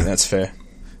 I think that's fair.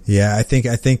 Yeah, I think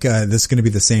this is going to be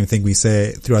the same thing we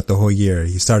say throughout the whole year.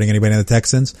 You starting anybody in the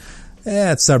Texans? Yeah,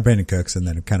 let's start Brandon Cooks and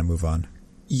then kind of move on.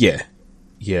 Yeah,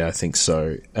 I think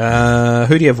so.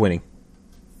 Who do you have winning?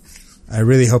 I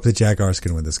really hope the Jaguars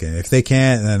can win this game. If they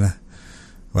can't, then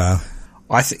wow.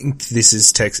 I think this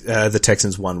is the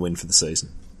Texans' one win for the season.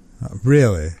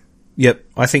 Really? Yep.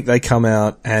 I think they come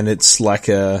out and it's like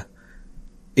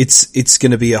it's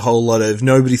going to be a whole lot of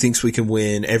nobody thinks we can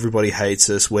win. Everybody hates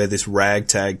us. We're this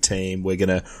ragtag team. We're going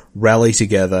to rally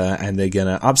together and they're going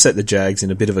to upset the Jags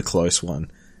in a bit of a close one.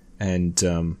 And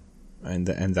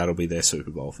that'll be their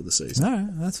Super Bowl for the season. All right.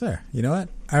 That's fair. You know what?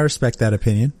 I respect that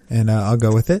opinion and I'll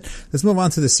go with it. Let's move on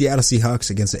to the Seattle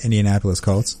Seahawks against the Indianapolis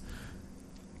Colts.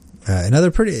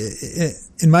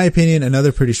 In my opinion,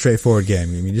 another pretty straightforward game.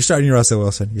 I mean, you're starting your Russell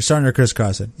Wilson, you're starting your Chris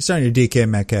Carson, you're starting your DK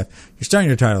Metcalf, you're starting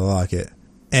your Tyler Lockett.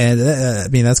 And, I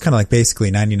mean, that's kind of like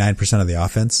basically 99% of the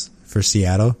offense for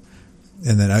Seattle.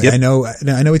 And then I know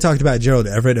we talked about Gerald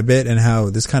Everett a bit and how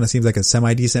this kind of seems like a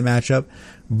semi-decent matchup.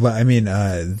 But I mean,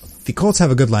 the Colts have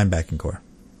a good linebacking core.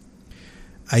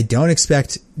 I don't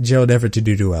expect Gerald Everett to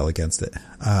do well against it.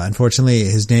 Unfortunately,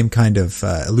 his name kind of,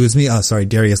 eludes me. Oh, sorry,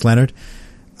 Darius Leonard.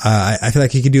 I feel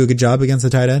like he could do a good job against the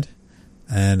tight end.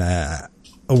 And,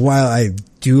 while I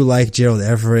do like Gerald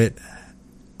Everett,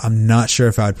 I'm not sure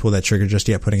if I would pull that trigger just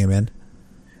yet putting him in.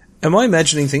 Am I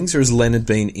imagining things or has Leonard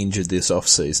been injured this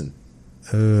off-season?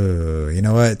 Oh, you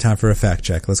know what? Time for a fact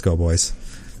check. Let's go, boys.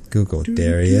 Google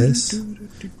Darius Leonard.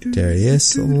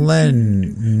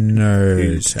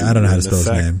 I don't know how to spell his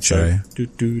name. Sorry.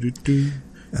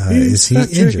 Is he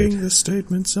injured? The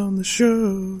statements on the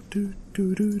show.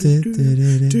 Doing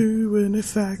a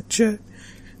fact check.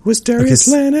 Was Darius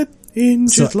Leonard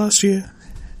injured last year?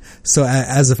 So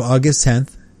as of August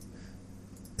 10th,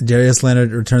 Darius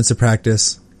Leonard returns to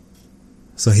practice.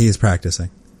 So he is practicing,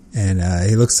 and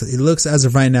he looks as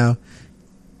of right now,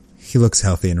 he looks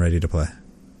healthy and ready to play.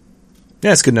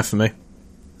 Yeah, it's good enough for me.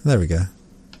 There we go.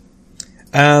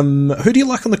 Who do you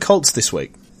like on the Colts this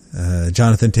week?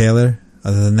 Jonathan Taylor.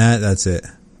 Other than that, that's it.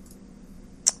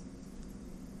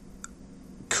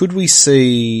 Could we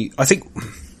see... I think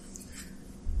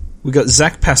we got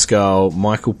Zach Pascal,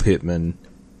 Michael Pittman,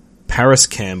 Paris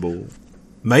Campbell,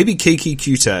 maybe Kiki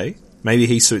Qt. Maybe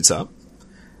he suits up.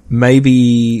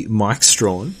 Maybe Mike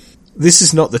Strawn. This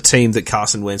is not the team that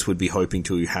Carson Wentz would be hoping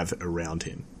to have around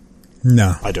him.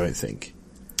 No. I don't think.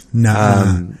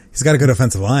 No. He's got a good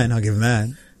offensive line, I'll give him that.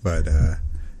 But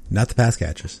not the pass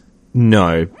catchers.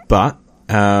 No, but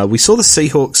we saw the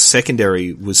Seahawks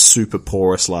secondary was super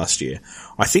porous last year.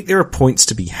 I think there are points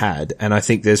to be had, and I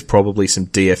think there's probably some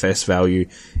DFS value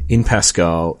in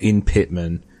Pascal, in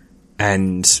Pittman,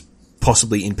 and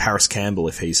possibly in Paris Campbell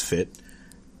if he's fit.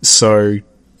 So,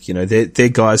 you know, they're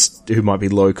guys who might be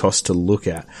low cost to look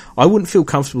at. I wouldn't feel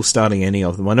comfortable starting any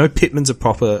of them. I know Pittman's a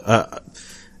popular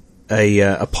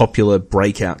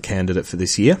breakout candidate for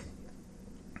this year.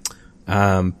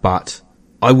 But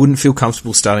I wouldn't feel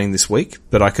comfortable starting this week,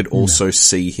 but I could also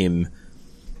see him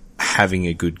having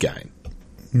a good game.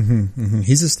 Mm-hmm, mm-hmm.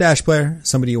 He's a stash player,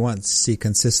 somebody you want to see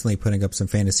consistently putting up some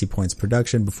fantasy points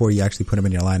production before you actually put him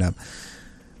in your lineup.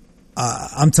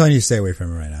 I'm telling you to stay away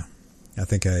from him right now. I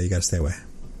think you got to stay away.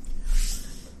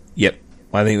 Yep,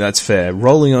 I think that's fair.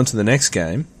 Rolling on to the next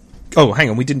game. Oh, hang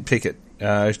on, we didn't pick it.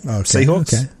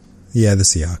 Seahawks? Okay. Yeah, the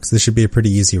Seahawks. This should be a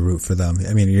pretty easy route for them.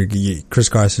 I mean, Chris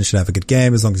Carson should have a good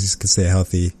game as long as he can stay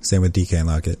healthy. Same with DK and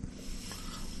Lockett.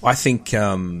 I think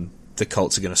the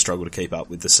Colts are going to struggle to keep up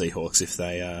with the Seahawks if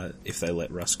they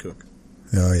let Russ cook.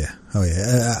 Oh yeah.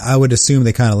 I would assume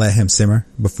they kind of let him simmer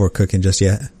before cooking just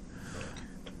yet.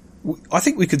 I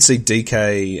think we could see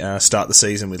DK start the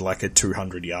season with like a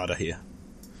 200-yarder here.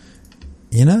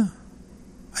 You know,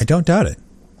 I don't doubt it.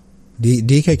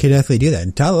 DK could definitely do that,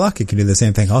 and Tyler Lockett could do the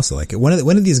same thing also. Like one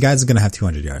of these guys is going to have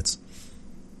 200 yards.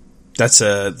 That's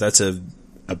a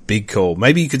big call.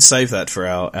 Maybe you could save that for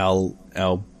our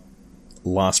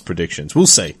last predictions. We'll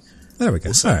see. There we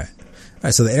go. All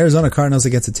right. So the Arizona Cardinals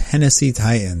against the Tennessee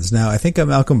Titans. Now I think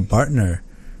Malcolm Butler.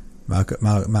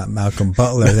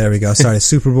 There we go. Sorry,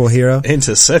 Super Bowl hero.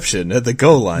 Interception at the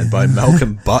goal line by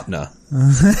Malcolm Butler.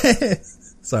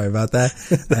 Sorry about that.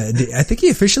 I think he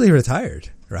officially retired,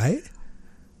 right?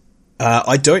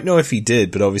 I don't know if he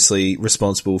did, but obviously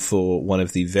responsible for one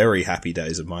of the very happy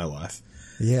days of my life.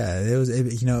 Yeah, it was,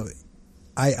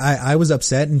 I was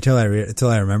upset until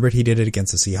I remembered he did it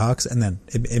against the Seahawks, and then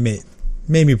it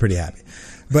made me pretty happy.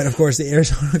 But of course, the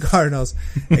Arizona Cardinals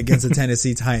against the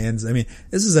Tennessee Titans. I mean,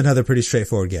 this is another pretty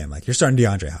straightforward game. Like, you're starting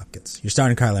DeAndre Hopkins, you're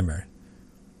starting Kyler Murray,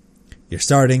 you're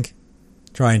starting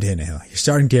Ryan Tannehill, you're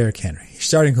starting Derrick Henry, you're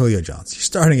starting Julio Jones, you're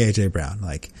starting AJ Brown.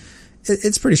 Like,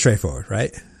 it's pretty straightforward,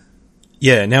 right?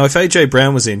 Yeah. Now, if AJ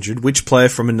Brown was injured, which player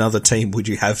from another team would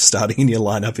you have starting in your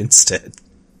lineup instead?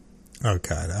 Oh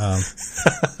God,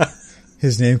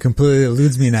 his name completely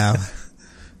eludes me now.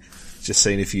 Just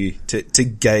seeing if you to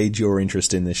gauge your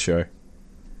interest in this show.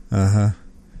 Yeah.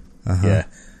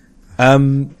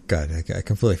 God, I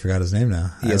completely forgot his name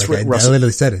now. Yeah, I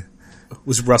literally said it. It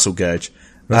was Russell Gage.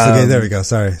 Russell Gage. There we go.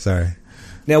 Sorry.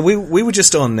 Now we were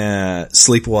just on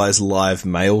Sleepwise live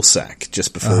mail sack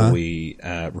just before we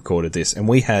recorded this, and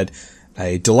we had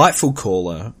a delightful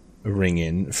caller ring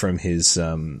in from his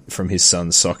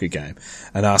son's soccer game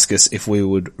and ask us if we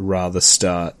would rather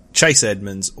start Chase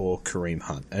Edmonds or Kareem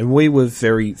Hunt, and we were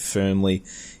very firmly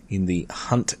in the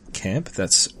Hunt camp.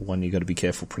 That's one you got to be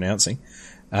careful pronouncing.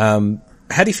 How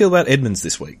do you feel about Edmonds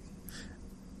this week?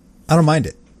 I don't mind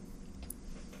it.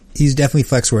 He's definitely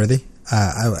flex worthy.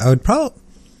 I would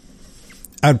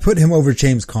put him over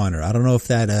James Conner. I don't know if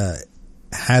that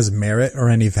has merit or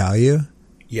any value.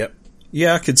 Yep.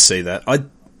 Yeah, I could see that.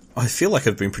 I feel like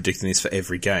I've been predicting this for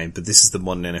every game, but this is the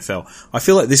modern NFL. I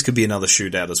feel like this could be another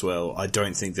shootout as well. I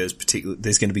don't think there's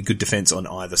going to be good defense on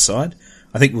either side.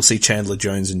 I think we'll see Chandler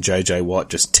Jones and JJ Watt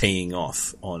just teeing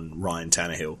off on Ryan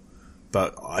Tannehill.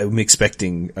 But I'm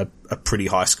expecting a pretty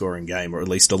high scoring game, or at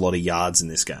least a lot of yards in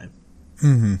this game.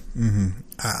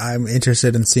 I'm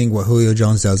interested in seeing what Julio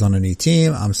Jones does on a new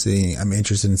team. I'm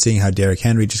interested in seeing how Derrick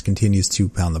Henry just continues to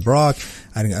pound the rock.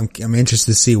 I'm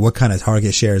interested to see what kind of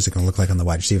target shares it going to look like on the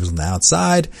wide receivers on the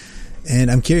outside.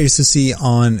 And I'm curious to see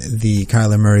on the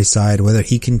Kyler Murray side whether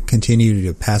he can continue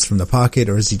to pass from the pocket,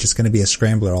 or is he just going to be a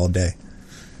scrambler all day?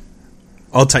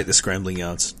 I'll take the scrambling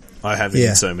yards. I have it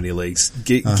in so many leagues.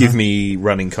 Give me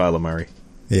running Kyler Murray.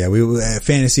 Yeah,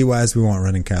 fantasy wise, we want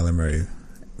running Kyler Murray.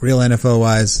 Real NFL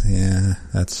wise, yeah,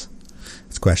 it's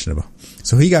questionable.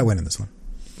 So who you got winning this one?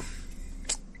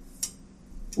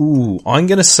 Ooh, I'm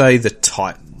going to say the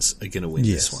Titans are going to win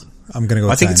this one. I'm going to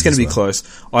go. I think it's going to be close.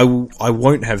 I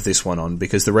won't have this one on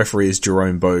because the referee is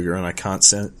Jerome Boger, and I can't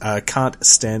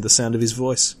stand the sound of his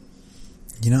voice.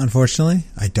 You know, unfortunately,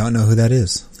 I don't know who that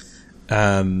is.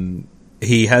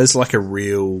 He has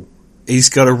he's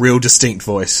got a real distinct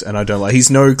voice, and I don't like.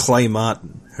 He's no Clay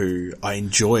Martin, who I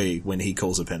enjoy when he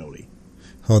calls a penalty.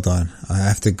 Hold on, I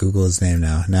have to Google his name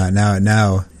now.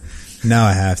 Now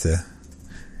I have to.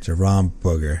 Jerome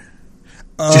Boger.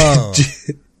 Oh,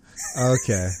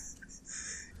 okay.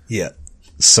 Yeah.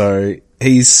 So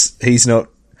he's not.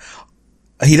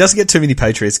 He doesn't get too many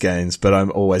Patriots games, but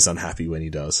I'm always unhappy when he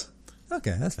does.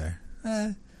 Okay, that's fair.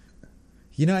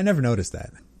 You know, I never noticed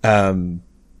that.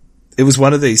 It was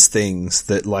one of these things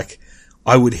that, like,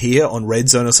 I would hear on Red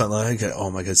Zone or something, like, I go,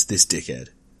 oh my God, it's this dickhead.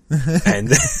 and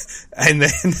then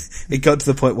it got to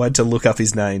the point where I had to look up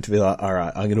his name to be like,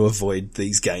 alright, I'm going to avoid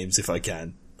these games if I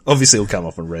can. Obviously it'll come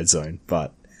up on Red Zone,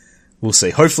 but we'll see.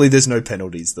 Hopefully there's no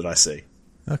penalties that I see.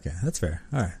 Okay, that's fair.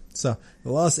 Alright. So,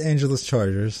 the Los Angeles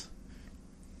Chargers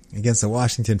against the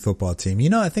Washington football team. You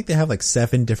know, I think they have like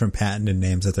 7 different patented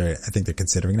names that I think they're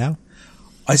considering now.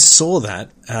 I saw that.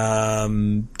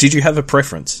 Did you have a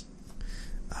preference?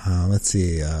 Let's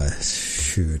see.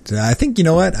 Shoot. I think, you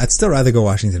know what? I'd still rather go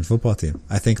Washington football team.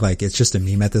 I think like it's just a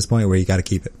meme at this point where you got to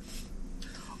keep it.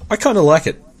 I kind of like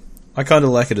it. I kind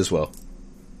of like it as well.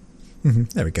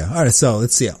 There we go. All right. So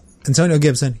let's see. Antonio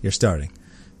Gibson, you're starting.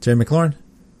 Terry McLaurin,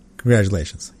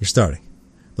 congratulations. You're starting.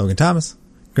 Logan Thomas,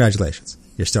 congratulations.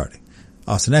 You're starting.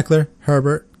 Austin Eckler,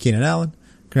 Herbert, Keenan Allen,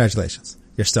 congratulations.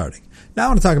 You're starting. Now I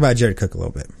want to talk about Jared Cook a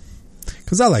little bit.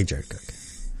 Because I like Jared Cook.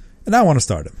 And I want to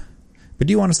start him. But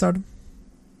do you want to start him?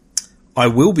 I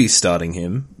will be starting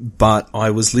him, but I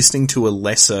was listening to a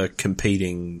lesser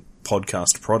competing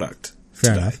podcast product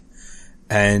Fair today. Enough.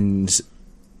 And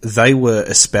they were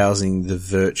espousing the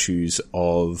virtues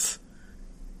of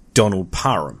Donald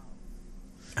Parham.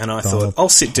 And I thought, I'll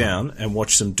sit down and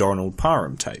watch some Donald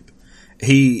Parham tape.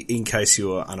 He, in case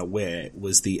you're unaware,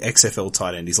 was the XFL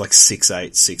tight end. He's like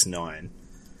 6'8", 6'9",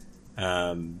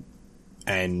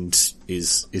 and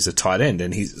is a tight end,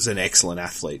 and he's an excellent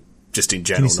athlete, just in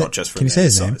general, not just from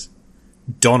his size.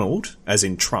 Donald, as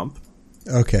in Trump.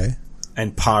 Okay.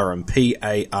 And Parham,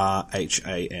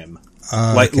 Parham.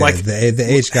 Like the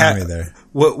H got me there.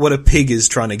 What a pig is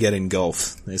trying to get in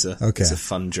golf. There's a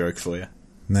fun joke for you.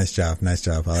 Nice job. I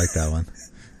like that one.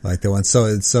 I like that one.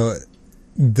 So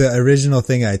The original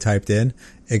thing I typed in,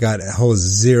 it got a whole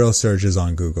 0 searches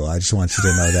on Google. I just want you to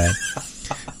know that.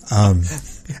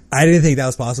 I didn't think that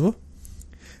was possible,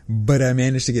 but I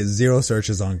managed to get 0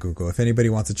 searches on Google. If anybody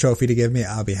wants a trophy to give me,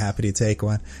 I'll be happy to take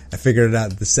one. I figured it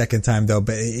out the second time though,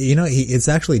 but it's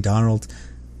actually Donald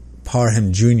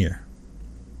Parham Jr.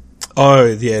 Oh,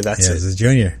 yeah, that's it. There's a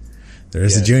junior. There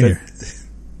is a junior.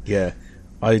 Yeah.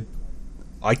 I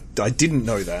didn't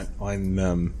know that.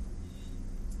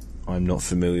 I'm not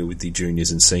familiar with the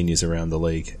juniors and seniors around the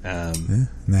league. Now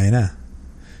you know.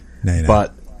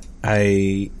 But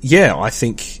I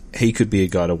think he could be a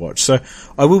guy to watch. So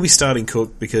I will be starting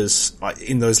Cook because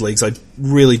in those leagues I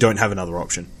really don't have another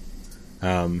option.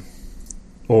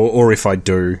 Or if I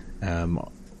do,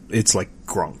 it's like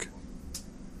Gronk.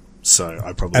 So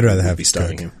I probably I'd rather be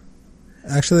starting Cook. him.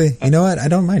 Actually, you know what? I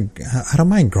don't mind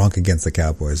Gronk against the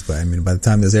Cowboys, but I mean, by the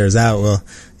time this airs out, well,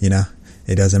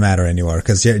 it doesn't matter anymore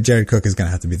because Jared Cook is going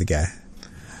to have to be the guy.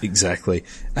 Exactly.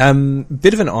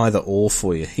 Bit of an either or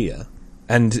for you here.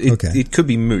 And it could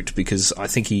be moot because I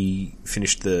think he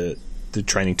finished the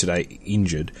training today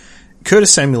injured.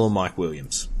 Curtis Samuel or Mike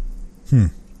Williams?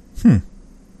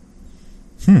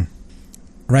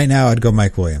 Right now, I'd go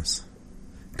Mike Williams.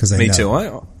 Me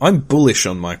too. I'm bullish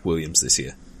on Mike Williams this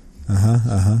year.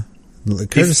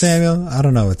 Curtis Samuel, I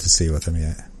don't know what to see with him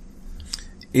yet.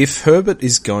 If Herbert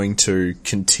is going to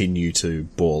continue to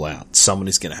ball out, someone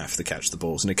is going to have to catch the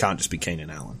balls, and it can't just be Keenan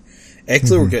Allen.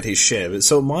 Eckler will get his share, but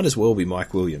so it might as well be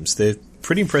Mike Williams. They're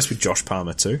pretty impressed with Josh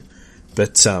Palmer too,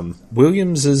 but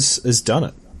Williams has done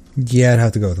it. Yeah, I'd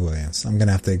have to go with Williams. I'm going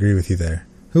to have to agree with you there.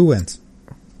 Who wins?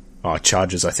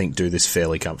 Chargers, I think, do this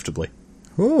fairly comfortably.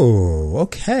 Oh,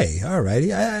 okay.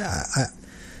 Alrighty.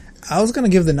 I was going to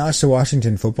give the notch to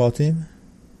Washington football team.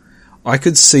 I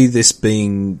could see this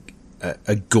being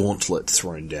a gauntlet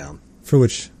thrown down. For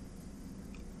which?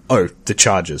 Oh, the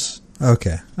Chargers.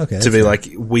 Okay. To be like,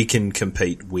 we can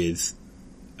compete with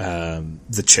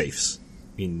the Chiefs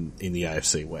in the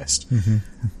AFC West.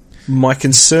 My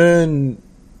concern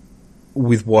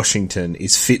with Washington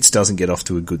is Fitz doesn't get off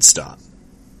to a good start.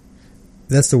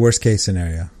 That's the worst case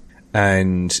scenario.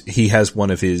 And he has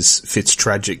one of his Fitz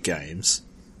tragic games.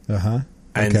 And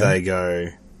they go,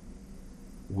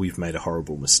 we've made a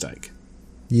horrible mistake.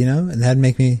 And that'd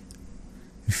make me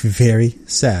very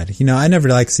sad. I never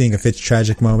like seeing a Fitz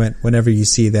tragic moment. Whenever you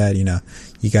see that,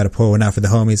 you got to pull one out for the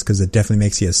homies because it definitely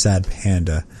makes you a sad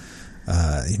panda.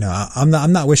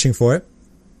 I'm not wishing for it,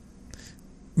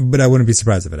 but I wouldn't be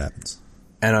surprised if it happens.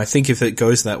 And I think if it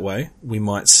goes that way, we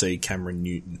might see Cameron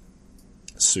Newton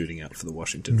suiting out for the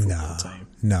Washington football team.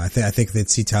 No, I think they'd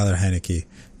see Tyler Heineke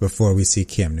before we see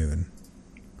Cam Newton.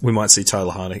 We might see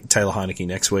Taylor Heineke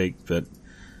next week, but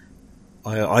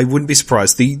I wouldn't be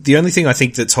surprised. The only thing I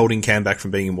think that's holding Cam back from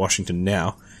being in Washington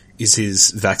now is his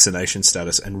vaccination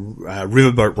status and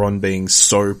Riverboat Ron being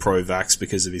so pro-vax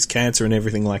because of his cancer and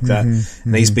everything like that.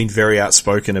 And he's been very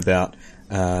outspoken about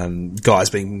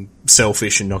guys being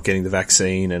selfish and not getting the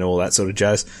vaccine and all that sort of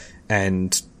jazz.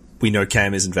 And we know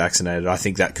Cam isn't vaccinated. I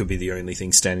think that could be the only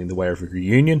thing standing in the way of a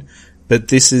reunion. But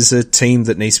this is a team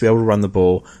that needs to be able to run the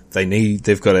ball.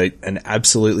 They've got an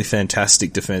absolutely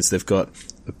fantastic defense. They've got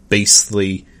a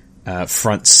beastly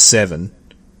front seven.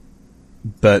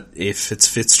 But if it's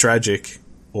Fitztragic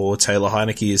or Taylor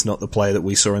Heineke is not the player that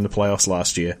we saw in the playoffs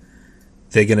last year,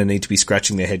 they're going to need to be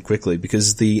scratching their head quickly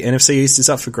because the NFC East is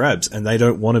up for grabs and they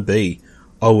don't want to be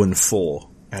 0-4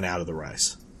 and out of the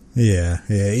race. Yeah.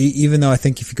 Even though I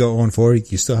think if you go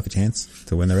 0-4, you still have a chance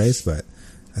to win the race, but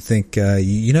I think,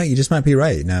 you just might be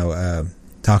right. Now,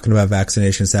 talking about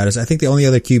vaccination status, I think the only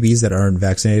other QBs that aren't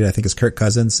vaccinated, I think is Kirk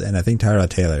Cousins and I think Tyrod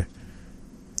Taylor.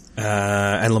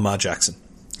 And Lamar Jackson.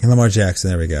 Lamar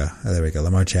Jackson, there we go.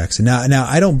 Lamar Jackson. Now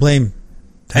I don't blame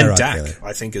Tyrod and Dak, Taylor.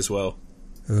 I think as well.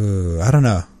 Ooh, I don't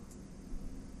know.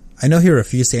 I know he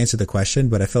refused to answer the question,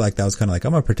 but I feel like that was kind of like,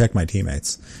 I'm going to protect my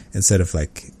teammates instead of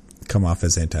like come off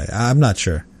as I'm not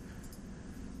sure.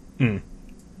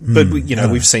 But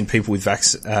we've seen people with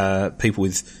vaccinated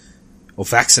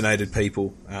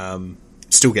people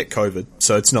still get COVID,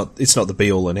 so it's not the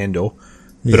be all and end all.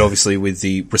 But obviously, with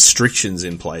the restrictions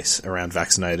in place around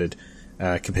vaccinated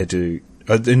compared to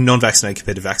non-vaccinated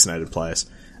compared to vaccinated players,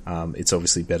 it's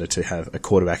obviously better to have a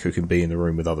quarterback who can be in the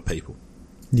room with other people.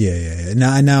 Yeah.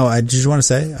 Now, I just want to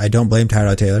say I don't blame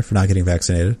Tyrod Taylor for not getting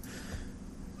vaccinated.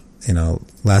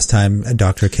 Last time a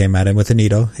doctor came at him with a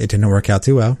needle, it didn't work out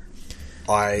too well.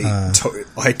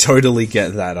 I totally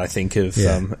get that. I think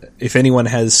if anyone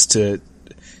has to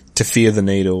fear the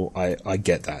needle, I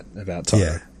get that about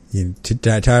Tyrod. Yeah.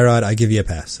 Tyrod, I give you a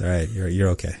pass. All right. You're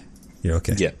okay. You're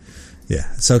okay. Yeah. Yeah.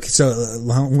 So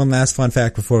one last fun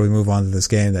fact before we move on to this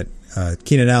game, that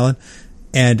Keenan Allen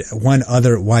and one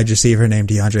other wide receiver named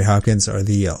DeAndre Hopkins are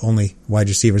the only wide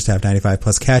receivers to have 95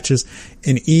 plus catches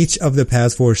in each of the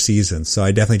past 4 seasons. So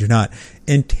I definitely do not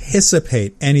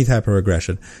anticipate any type of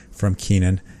regression from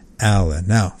Keenan Allen.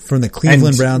 Now, from the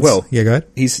Cleveland Browns. Well, yeah, go ahead.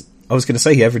 I was going to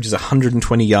say he averages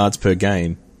 120 yards per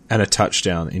game and a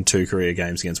touchdown in 2 career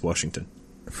games against Washington.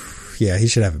 Yeah, he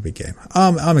should have a big game.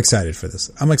 I'm excited for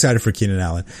this. I'm excited for Keenan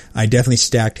Allen. I definitely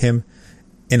stacked him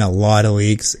in a lot of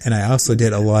leagues, and I also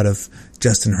did a lot of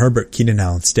Justin Herbert, Keenan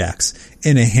Allen stacks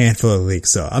in a handful of leagues.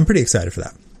 So I'm pretty excited for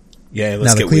that. Yeah,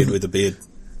 let's get weird with the beard.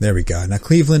 There we go. Now,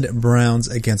 Cleveland Browns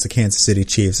against the Kansas City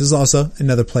Chiefs. This is also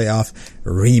another playoff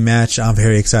rematch. I'm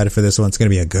very excited for this one. It's going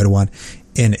to be a good one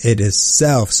in it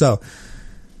itself. So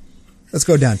let's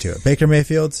go down to it. Baker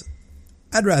Mayfield,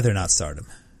 I'd rather not start him.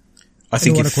 I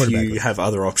think if you have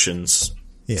other options,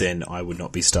 then I would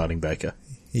not be starting Baker.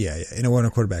 Yeah, in a 1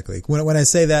 quarterback league. When I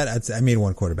say that, I mean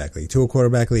 1 quarterback league. 2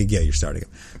 quarterback league, yeah, you're starting him.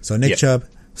 So Nick Chubb,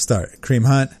 start. Kareem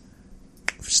Hunt,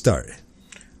 start.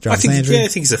 I think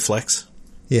he's a flex.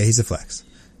 Yeah, he's a flex.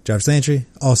 Jarvis Landry,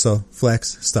 also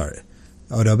flex, start.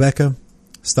 Odell Beckham,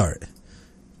 start.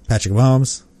 Patrick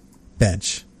Mahomes,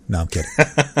 bench. No, I'm kidding.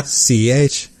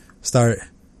 CEH, start.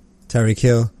 Tyreek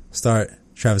Hill, start.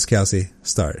 Travis Kelce,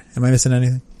 start. Am I missing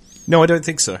anything? No, I don't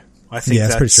think so. I think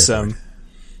that's pretty straightforward.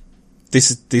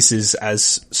 This is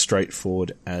as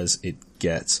straightforward as it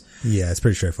gets. Yeah, it's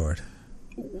pretty straightforward.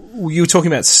 You were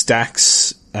talking about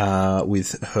stacks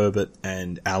with Herbert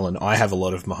and Allen. I have a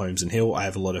lot of Mahomes and Hill. I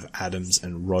have a lot of Adams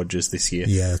and Rodgers this year.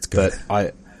 Yeah, that's good.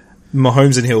 But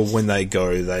Mahomes and Hill, when they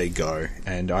go, they go.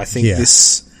 And I think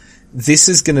this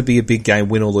is going to be a big game,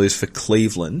 win or lose, for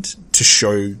Cleveland to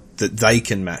show that they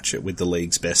can match it with the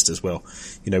league's best as well.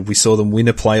 You know, we saw them win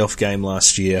a playoff game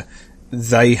last year.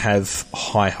 They have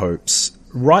high hopes,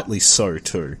 rightly so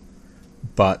too,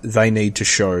 but they need to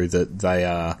show that they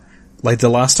are, like the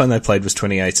last time they played was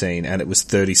 2018 and it was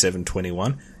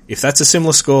 37-21. If that's a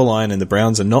similar scoreline and the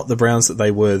Browns are not the Browns that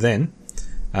they were then,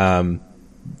 but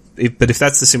if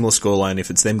that's the similar scoreline, if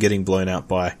it's them getting blown out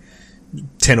by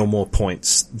 10 or more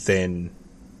points, then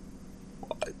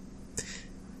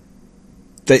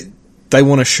they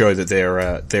want to show that they're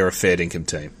a fair dinkum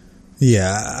team.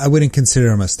 Yeah, I wouldn't consider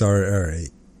them a star or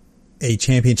a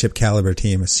championship caliber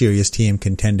team, a serious team,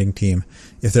 contending team,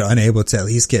 if they're unable to at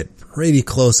least get pretty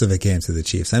close of a game to the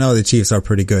Chiefs. I know the Chiefs are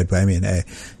pretty good, but I mean, hey,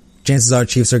 chances are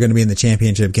Chiefs are going to be in the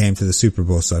championship game to the Super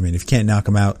Bowl. So, I mean, if you can't knock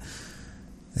them out,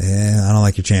 I don't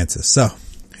like your chances. So,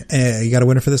 you got a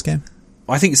winner for this game?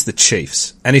 I think it's the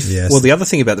Chiefs. And the other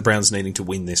thing about the Browns needing to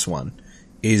win this one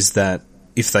is that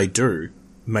if they do,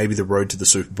 maybe the road to the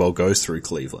Super Bowl goes through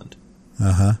Cleveland.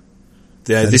 Uh-huh.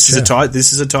 This is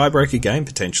a tiebreaker game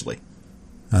potentially.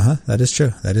 That is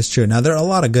true. That is true. Now there are a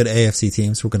lot of good AFC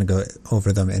teams. We're going to go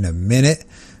over them in a minute,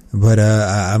 but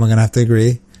I'm going to have to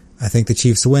agree. I think the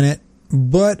Chiefs win it,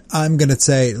 but I'm going to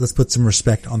say let's put some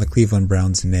respect on the Cleveland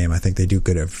Browns name. I think they do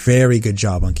a very good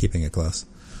job on keeping it close.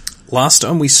 Last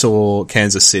time we saw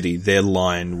Kansas City, their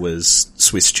line was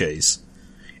Swiss cheese,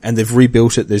 and they've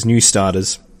rebuilt it. There's new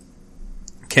starters.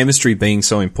 Chemistry being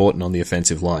so important on the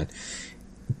offensive line.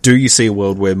 Do you see a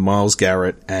world where Myles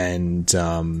Garrett and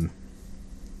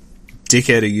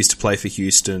Dickhead, who used to play for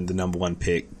Houston, the number 1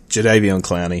 pick, Jadeveon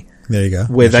Clowney, there you go,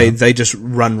 where they just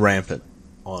run rampant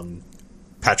on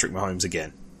Patrick Mahomes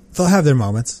again? They'll have their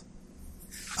moments.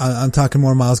 I'm talking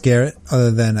more Myles Garrett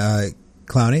other than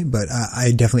Clowney, but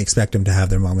I definitely expect them to have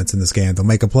their moments in this game. They'll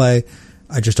make a play.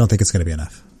 I just don't think it's going to be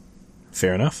enough.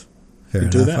 Fair enough. Fair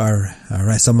enough. Do that. All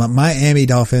right. So Miami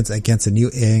Dolphins against the New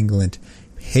England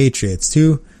Patriots.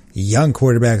 2 young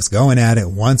quarterbacks going at it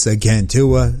once again.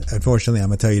 Tua, unfortunately, I'm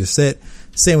going to tell you to sit.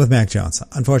 Same with Mac Jones.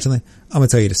 Unfortunately, I'm going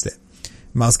to tell you to sit.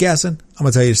 Myles Gaskin, I'm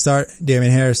going to tell you to start.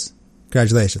 Damian Harris,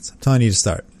 congratulations. I'm telling you to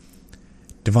start.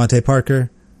 Devontae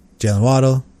Parker, Jalen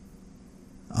Waddle,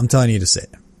 I'm telling you to sit.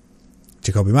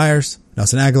 Jacoby Myers,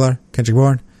 Nelson Aguilar, Kendrick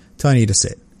Bourne, telling you to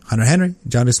sit. Hunter Henry,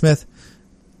 Jonnu Smith,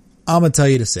 I'm going to tell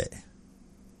you to sit.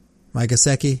 Mike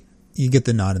Gesicki, you get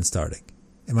the nod in starting.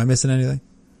 Am I missing anything?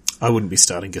 I wouldn't be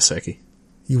starting Gesicki.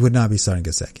 You would not be starting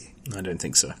Gesicki. I don't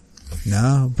think so.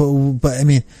 No, but I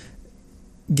mean,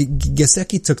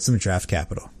 Gesicki took some draft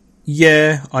capital.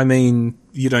 Yeah, I mean,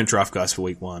 you don't draft guys for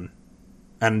week 1.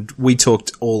 And we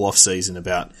talked all off season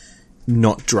about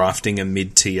not drafting a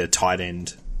mid-tier tight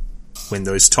end when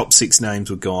those top 6 names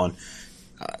were gone.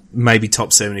 Maybe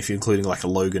top 7 if you're including like a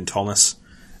Logan Thomas.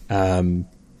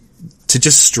 To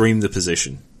just stream the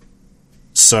position.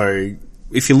 So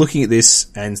if you're looking at this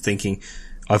and thinking,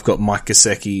 I've got Mike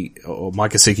Gesicki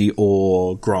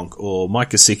or Gronk or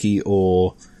Mike Gesicki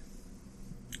or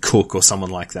Cook or someone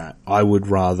like that. I would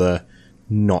rather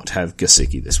not have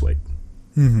Gesicki this week.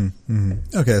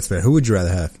 Okay, that's fair. Who would you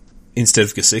rather have? Instead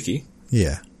of Gesicki?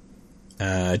 Yeah.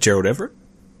 Gerald Everett.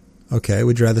 Okay,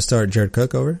 would you rather start Jared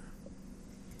Cook over?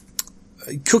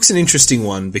 Cook's an interesting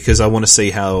one because I want to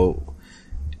see how,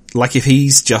 like if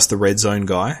he's just the red zone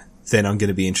guy, then I'm going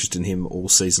to be interested in him all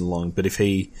season long. But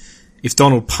if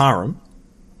Donald Parham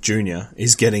Jr.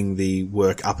 is getting the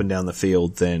work up and down the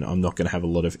field, then I'm not going to have a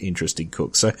lot of interest in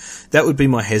Cook. So that would be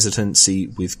my hesitancy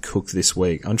with Cook this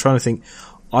week. I'm trying to think.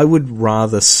 I would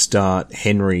rather start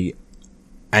Henry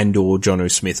and or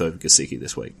Jonnu Smith over Gesicki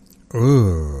this week.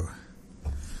 Ooh.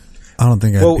 I don't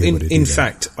think I'd be able to do in that.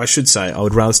 fact, I should say I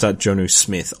would rather start Jonnu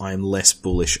Smith. I am less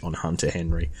bullish on Hunter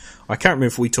Henry. I can't remember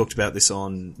if we talked about this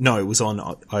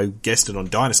I guessed it on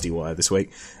Dynasty Wire this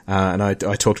week, and I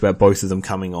talked about both of them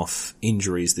coming off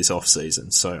injuries this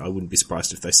off-season, so I wouldn't be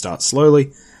surprised if they start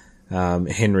slowly.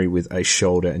 Henry with a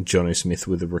shoulder and Jonnu Smith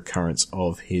with a recurrence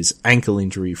of his ankle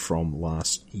injury from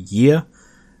last year.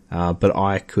 But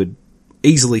I could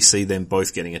easily see them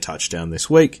both getting a touchdown this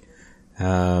week.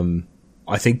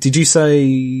 I think, did you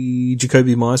say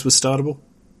Jacoby Myers was startable?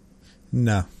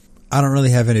 No. I don't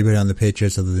really have anybody on the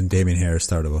Patriots other than Damian Harris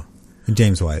startable. And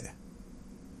James White.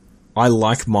 I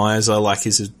like Myers. I like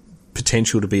his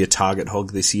potential to be a target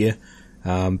hog this year.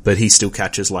 But he still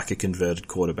catches like a converted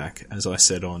quarterback, as I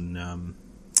said on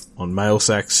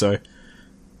MailSack. So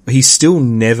he's still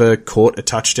never caught a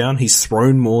touchdown. He's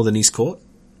thrown more than he's caught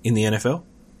in the NFL.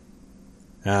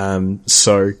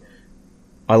 So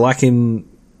I like him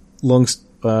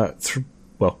I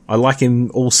like him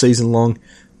all season long,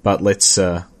 but let's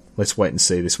wait and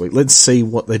see this week. Let's see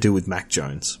what they do with Mac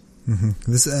Jones.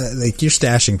 Mm-hmm. This, like, you're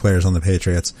stashing players on the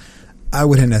Patriots. I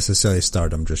wouldn't necessarily start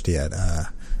them just yet.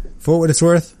 For what it's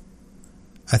worth,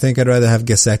 I think I'd rather have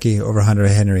Gesicki over Hunter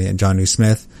Henry and Jonnu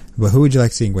Smith. But who would you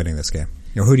like seeing winning this game?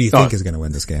 Or who do you think is going to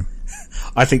win this game?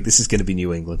 I think this is going to be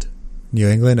New England. New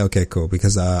England? Okay, cool,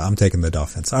 because I'm taking the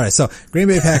Dolphins. All right, so Green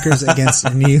Bay Packers against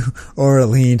New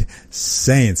Orleans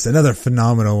Saints. Another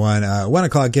phenomenal one. 1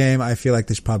 o'clock game. I feel like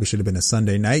this probably should have been a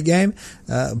Sunday night game.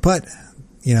 But,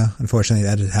 unfortunately,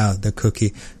 that is how the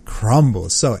cookie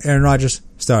crumbles. So, Aaron Rodgers,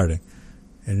 starting.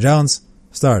 Aaron Jones,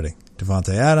 starting.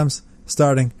 Devontae Adams,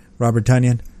 starting. Robert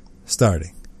Tonyan,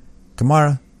 starting.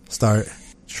 Kamara, start.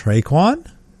 Traquan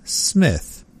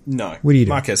Smith. No. What do you do?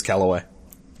 Marquez Callaway.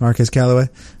 Marquez Callaway.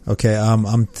 Okay, I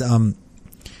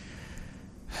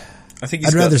think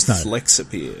he's got flex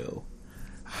appeal.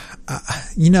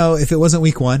 If it wasn't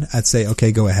week 1, I'd say,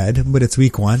 okay, go ahead. But it's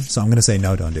week 1, so I'm going to say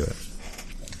no, don't do it.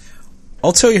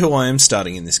 I'll tell you who I am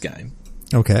starting in this game.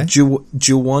 Okay.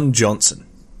 Juwan Johnson.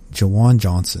 Jawan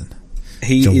Johnson.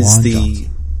 He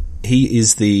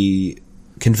is the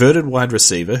converted wide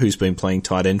receiver who's been playing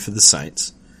tight end for the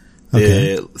Saints.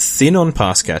 They're thin on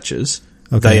pass catchers.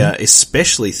 Okay. They are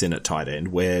especially thin at tight end,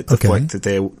 where the fact that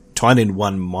their tight end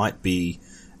 1 might be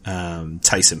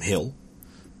Taysom Hill.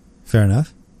 Fair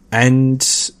enough.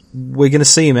 And we're going to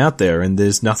see him out there, and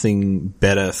there's nothing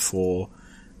better for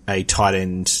a tight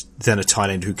end than a tight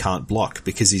end who can't block,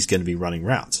 because he's going to be running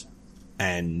routes.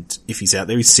 And if he's out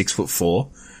there, he's 6'4",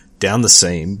 down the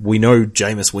seam. We know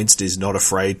Jameis Winston is not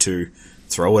afraid to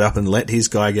throw it up and let his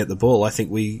guy get the ball. I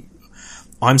think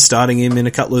I'm starting him in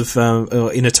a couple of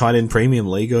in a tight end premium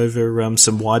league over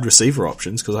some wide receiver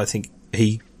options, because I think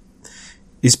he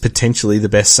is potentially the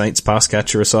best Saints pass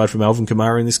catcher aside from Alvin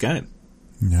Kamara in this game.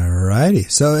 Alrighty.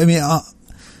 So, I mean,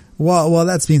 while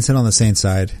that's being said on the Saints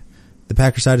side, the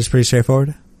Packers side is pretty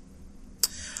straightforward?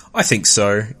 I think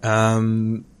so.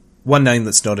 One name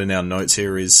that's not in our notes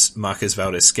here is Marquez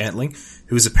Valdes-Scantling,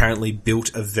 who has apparently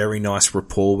built a very nice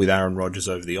rapport with Aaron Rodgers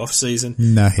over the off-season.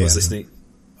 No, he hasn't.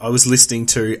 I was listening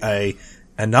to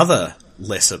another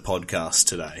lesser podcast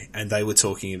today, and they were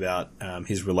talking about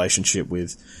his relationship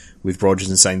with Rodgers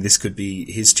and saying this could be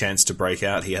his chance to break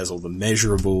out. He has all the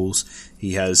measurables.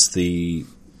 He has the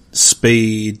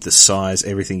speed, the size,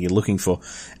 everything you're looking for.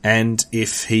 And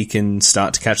if he can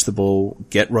start to catch the ball,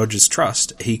 get Rodgers'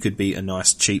 trust, he could be a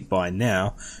nice cheap buy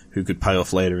now who could pay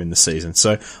off later in the season.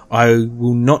 So I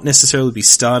will not necessarily be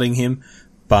starting him,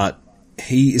 but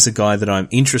he is a guy that I'm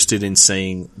interested in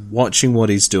seeing, watching what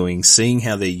he's doing, seeing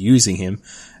how they're using him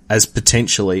as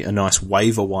potentially a nice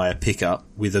waiver wire pickup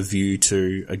with a view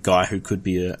to a guy who could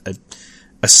be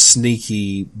a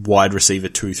sneaky wide receiver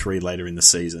 2-3 later in the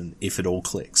season if it all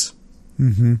clicks.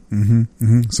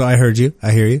 So I heard you.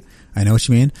 I hear you. I know what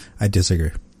you mean. I disagree.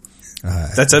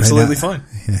 That's absolutely fine.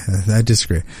 Yeah, I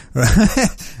disagree.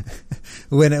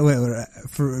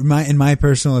 in my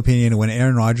personal opinion, when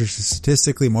Aaron Rodgers is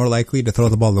statistically more likely to throw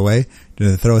the ball away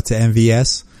than to throw it to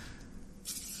MVS,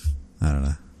 I don't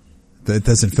know. That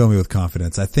doesn't fill me with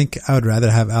confidence. I think I would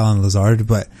rather have Allen Lazard,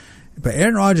 but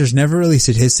Aaron Rodgers never really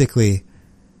statistically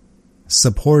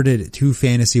supported two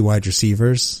fantasy wide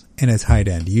receivers and a tight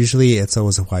end. Usually it's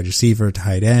always a wide receiver,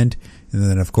 tight end, and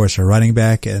then of course a running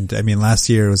back. And I mean, last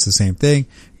year it was the same thing.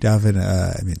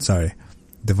 Devontae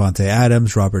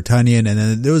Adams, Robert Tonyan, and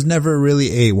then there was never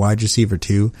really a wide receiver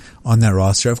two on that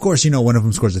roster. Of course, one of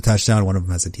them scores a touchdown, one of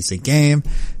them has a decent game.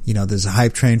 There's a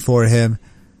hype train for him.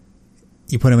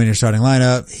 You put him in your starting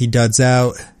lineup, he duds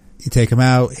out, you take him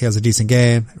out, he has a decent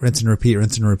game, rinse and repeat,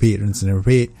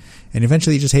 and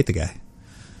eventually you just hate the guy.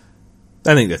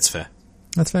 I think that's fair.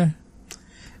 That's fair.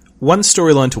 One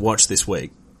storyline to watch this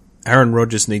week, Aaron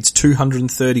Rodgers needs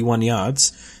 231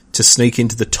 yards to sneak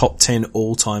into the top 10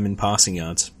 all-time in passing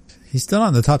yards. He's still not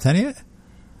in the top 10 yet?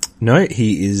 No,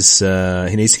 he is,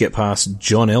 he needs to get past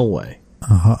John Elway.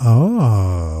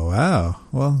 Oh, wow.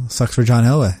 Well, sucks for John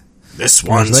Elway. This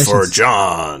one's for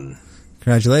John.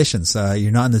 Congratulations.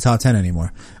 You're not in the top 10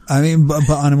 anymore. I mean, but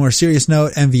on a more serious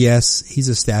note, MVS, he's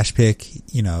a stash pick.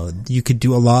 You could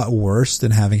do a lot worse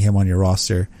than having him on your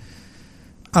roster.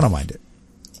 I don't mind it.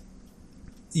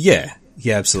 Yeah,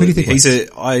 absolutely. Who do you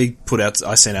think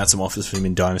I sent out some offers for him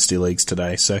in Dynasty Leagues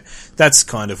today, so that's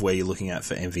kind of where you're looking at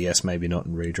for MVS, maybe not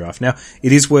in redraft. Now,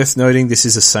 it is worth noting this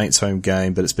is a Saints home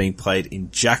game, but it's being played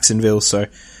in Jacksonville, so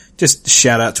just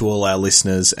shout out to all our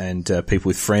listeners and people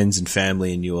with friends and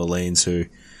family in New Orleans who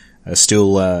are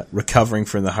still recovering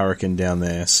from the hurricane down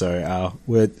there. So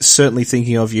we're certainly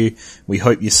thinking of you. We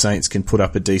hope your Saints can put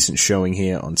up a decent showing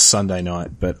here on Sunday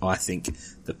night, but I think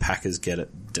the Packers get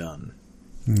it done.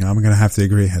 I'm going to have to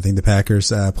agree. I think the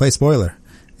Packers play spoiler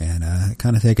and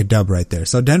kind of take a dub right there.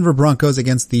 So Denver Broncos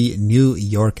against the New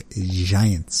York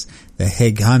Giants, the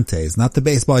Gigantes, not the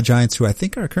baseball Giants, who I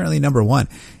think are currently number one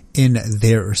in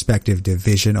their respective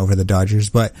division over the Dodgers.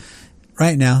 But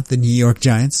right now, the New York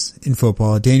Giants in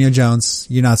football, Daniel Jones,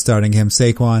 you're not starting him.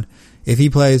 Saquon, if he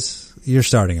plays, you're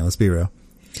starting him. Let's be real.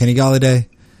 Kenny Golladay,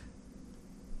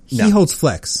 he holds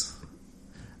flex.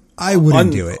 I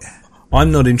wouldn't do it.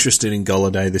 I'm not interested in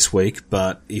Golladay this week,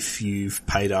 but if you've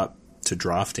paid up to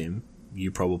draft him,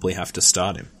 you probably have to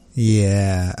start him.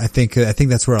 Yeah, I think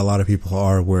that's where a lot of people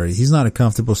are worried. He's not a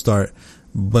comfortable start,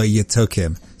 but you took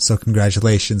him. So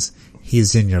congratulations.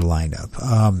 He's in your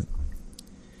lineup.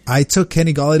 I took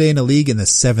Kenny Golladay in a league in the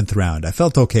 7th round. I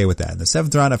felt okay with that. In the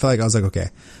 7th round, I was like, okay,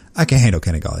 I can handle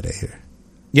Kenny Golladay here.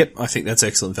 Yep, I think that's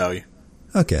excellent value.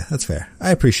 Okay, that's fair.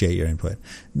 I appreciate your input.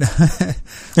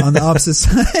 On the opposite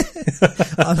side,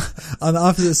 on the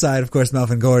opposite side, of course,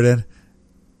 Melvin Gordon.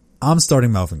 I'm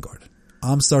starting Melvin Gordon.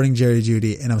 I'm starting Jerry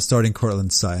Jeudy, and I'm starting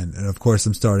Cortland Sutton, and of course,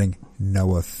 I'm starting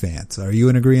Noah Fant. Are you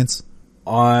in agreement?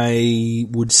 I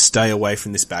would stay away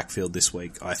from this backfield this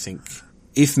week. I think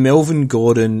if Melvin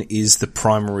Gordon is the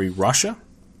primary rusher,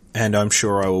 and I'm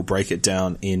sure I will break it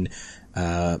down in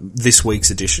this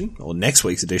week's edition or next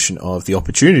week's edition of the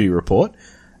Opportunity Report,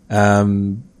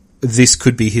 this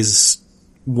could be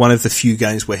one of the few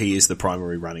games where he is the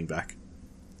primary running back.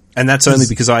 And that's only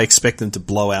because I expect them to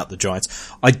blow out the Giants.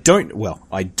 I do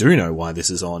know why this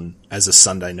is on as a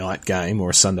Sunday night game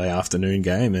or a Sunday afternoon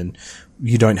game, and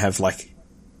you don't have like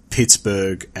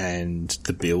Pittsburgh and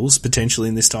the Bills potentially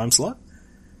in this time slot.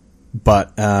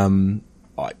 But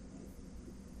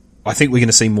I think we're going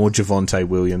to see more Javonte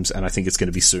Williams, and I think it's going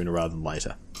to be sooner rather than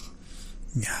later.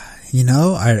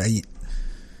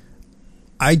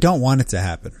 I don't want it to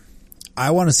happen.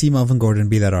 I want to see Melvin Gordon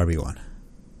be that RB1.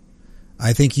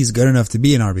 I think he's good enough to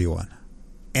be an RB1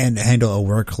 and handle a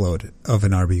workload of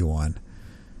an RB1.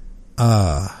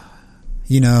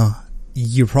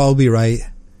 You're probably right.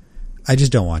 I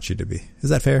just don't want you to be.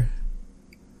 Is that fair?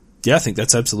 Yeah, I think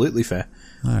that's absolutely fair.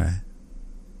 All right.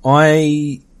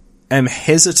 I am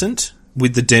hesitant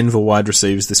with the Denver wide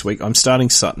receivers this week. I'm starting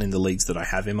Sutton in the leagues that I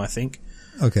have him, I think.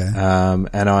 Okay.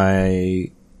 And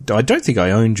I don't think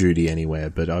I own Jeudy anywhere,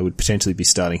 but I would potentially be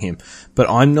starting him. But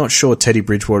I'm not sure Teddy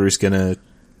Bridgewater is going to,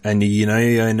 and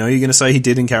I know you're going to say he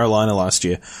did in Carolina last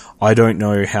year. I don't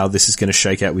know how this is going to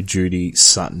shake out with Jeudy,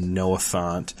 Sutton, Noah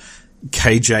Fant,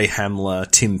 KJ Hamler,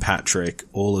 Tim Patrick,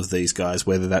 all of these guys,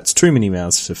 whether that's too many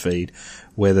mouths to feed,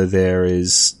 whether there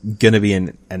is going to be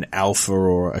an alpha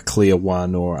or a clear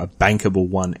one or a bankable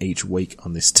one each week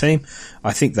on this team.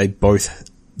 I think they both,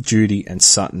 Jeudy and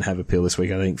Sutton, have appeal this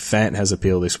week. I think Fant has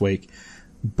appeal this week.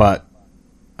 But,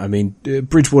 I mean,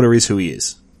 Bridgewater is who he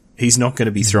is. He's not going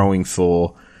to be he's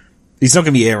not going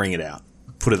to be airing it out.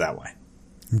 Put it that way.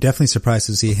 I'm definitely surprised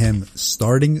to see him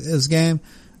starting this game.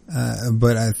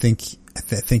 But I think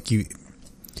think you.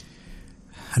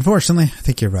 Unfortunately, I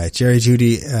think you're right. Jerry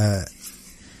Jeudy,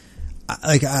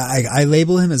 I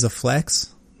label him as a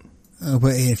flex,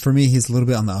 but for me, he's a little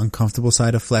bit on the uncomfortable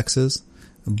side of flexes.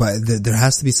 But there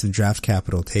has to be some draft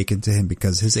capital taken to him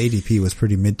because his ADP was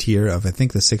pretty mid-tier of, I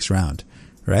think, the 6th round,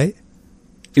 right?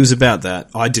 It was about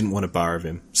that. I didn't want to borrow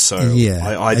him, so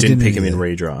I didn't pick him in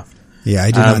redraft. Yeah,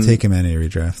 I did not take him in any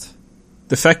redraft.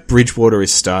 The fact Bridgewater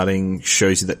is starting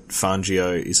shows you that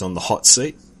Fangio is on the hot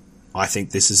seat. I think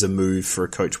this is a move for a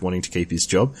coach wanting to keep his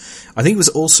job. I think it was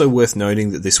also worth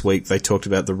noting that this week they talked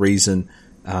about the reason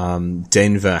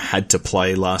Denver had to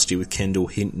play last year with Kendall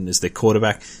Hinton as their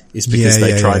quarterback is because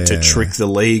they tried to trick the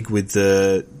league with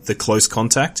the close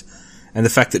contact. And the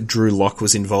fact that Drew Lock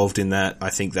was involved in that, I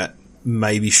think that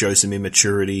maybe shows some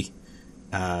immaturity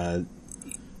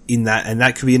in that, and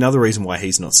that could be another reason why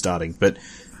he's not starting. But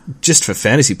just for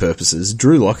fantasy purposes,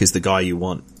 Drew Lock is the guy you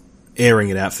want airing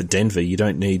it out for Denver. You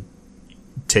don't need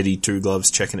Teddy Two Gloves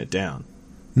checking it down.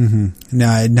 Mm-hmm.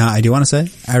 Now, I do want to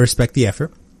say I respect the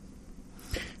effort.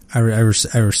 I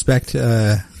respect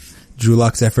Drew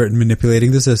Lock's effort in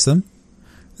manipulating the system.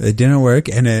 It didn't work,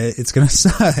 and it's gonna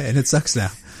suck, and it sucks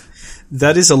now.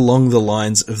 That is along the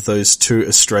lines of those 2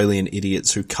 Australian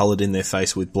idiots who coloured in their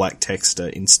face with black texture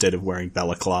instead of wearing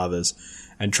balaclavas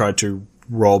and tried to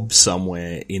rob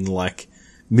somewhere in like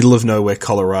middle of nowhere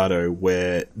Colorado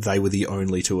where they were the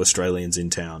only 2 Australians in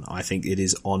town. I think it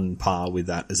is on par with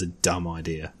that as a dumb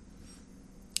idea.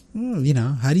 Well,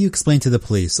 how do you explain to the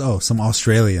police, oh, some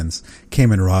Australians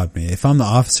came and robbed me? If I'm the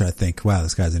officer, I think, wow,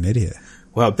 this guy's an idiot.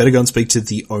 Well, better go and speak to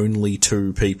the only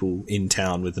 2 people in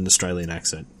town with an Australian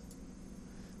accent.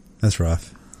 That's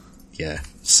rough. Yeah,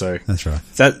 so that's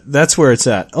rough. That's where it's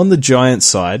at. On the Giants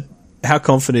side, how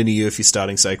confident are you if you're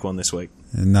starting Saquon this week?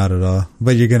 Not at all.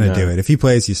 But you're gonna do it. If he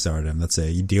plays, you start him. That's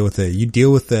it. You deal with it. You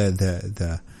deal with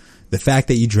the fact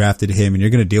that you drafted him, and you're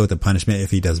gonna deal with the punishment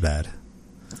if he does bad.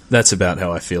 That's about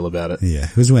how I feel about it. Yeah.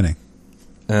 Who's winning?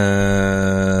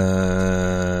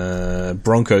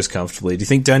 Broncos comfortably. Do you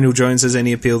think Daniel Jones has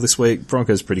any appeal this week?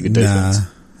 Broncos pretty good defense.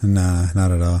 Nah,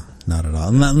 not at all. Not at all.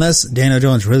 Unless Daniel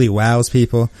Jones really wows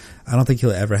people, I don't think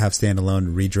he'll ever have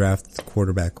standalone redraft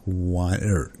quarterback 1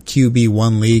 or QB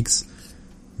 1 leagues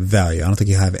value. I don't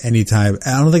think he'll have any time.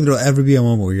 I don't think there'll ever be a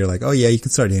moment where you're like, oh yeah, you can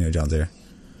start Daniel Jones there.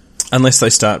 Unless he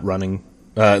starts running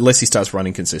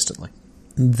consistently.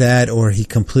 That, or he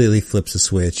completely flips a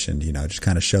switch and, just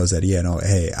kind of shows that,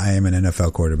 hey, I am an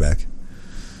NFL quarterback.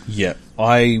 Yeah.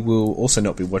 I will also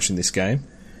not be watching this game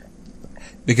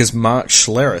because Mark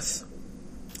Schlereth,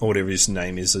 or whatever his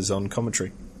name is on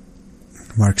commentary.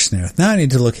 Mark Schlereth. Now I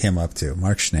need to look him up too.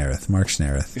 Mark Schlereth.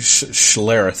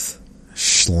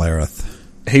 Schlereth.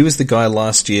 He was the guy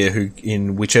last year who,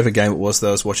 in whichever game it was that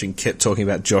I was watching, kept talking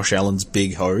about Josh Allen's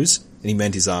big hose, and he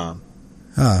meant his arm.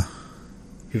 Ah.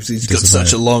 He's got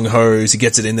such a long hose, he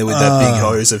gets it in there with that big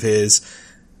hose of his,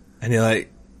 and you're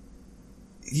like,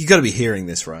 you gotta be hearing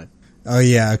this, right? Oh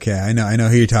yeah, okay, I know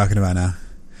who you're talking about now.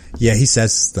 Yeah, he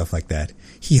says stuff like that.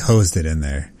 He hosed it in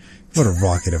there. What a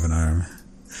rocket of an arm.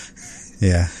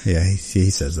 Yeah, he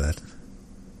says that.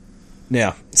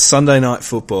 Now, Sunday Night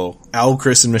Football, Al,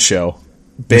 Chris and Michelle,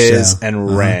 Bears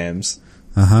and Rams.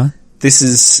 This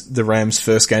is the Rams'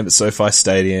 first game at SoFi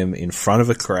Stadium in front of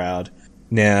a crowd.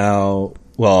 Now,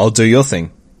 well, I'll do your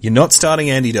thing. You're not starting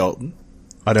Andy Dalton.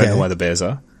 I don't know why the Bears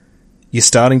are. You're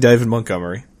starting David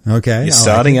Montgomery. Okay.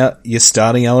 You're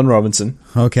starting Allen Robinson.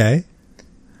 Okay.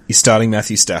 You're starting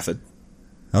Matthew Stafford.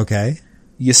 Okay.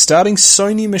 You're starting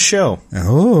Sony Michel.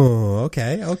 Oh,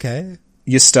 okay.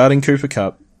 You're starting Cooper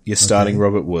Kupp. You're starting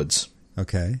Robert Woods.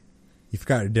 Okay. You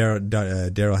forgot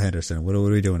Darrell Henderson. What are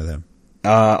we doing with him?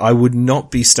 I would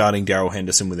not be starting Darrell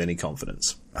Henderson with any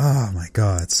confidence. Oh my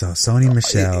God! So Sony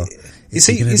Michel is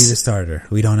he going to be the starter?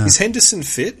 We don't know. Is Henderson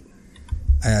fit?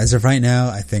 As of right now,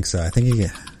 I think so. I think he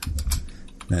can.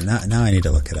 Now I need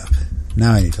to look it up.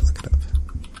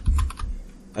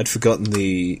 I'd forgotten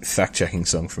the fact-checking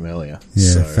song from earlier.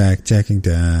 Yeah, so. Fact-checking.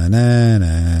 Da, na,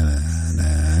 na,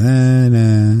 na, na,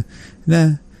 na,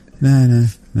 na,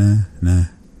 na,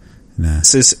 na. It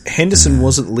says Henderson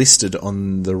wasn't listed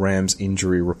on the Rams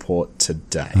injury report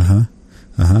today.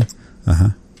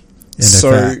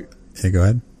 So, go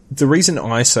ahead. The reason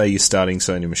I say you're starting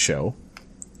Sony Michel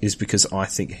is because I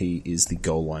think he is the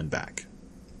goal line back.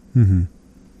 Mm-hmm.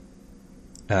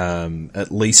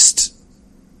 At least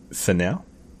for now.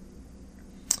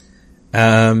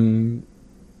 I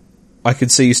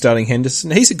could see you starting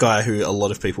Henderson. He's a guy who a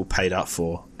lot of people paid up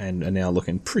for and are now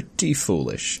looking pretty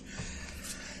foolish.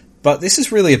 But this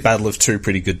is really a battle of 2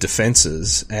 pretty good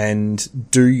defenses.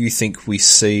 And do you think we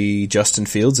see Justin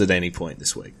Fields at any point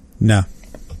this week? No.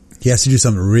 He has to do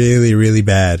something really, really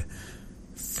bad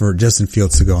for Justin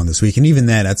Fields to go on this week. And even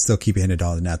then, I'd still keep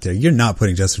 $100 out there. You're not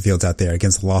putting Justin Fields out there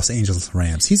against the Los Angeles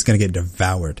Rams. He's going to get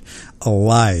devoured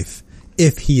alive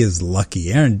if he is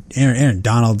lucky. Aaron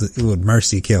Donald would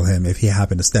mercy kill him if he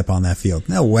happened to step on that field.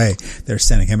 No way they're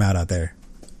sending him out there.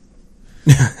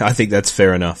 I think that's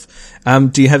fair enough.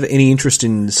 Do you have any interest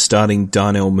in starting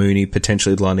Darnell Mooney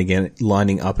potentially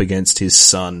lining up against his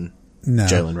son, No.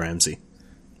 Jalen Ramsey?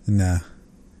 No.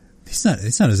 He's not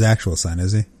his actual son,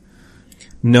 is he?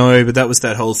 No, but that was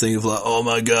that whole thing of like, oh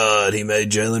my god, he made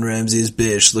Jalen Ramsey his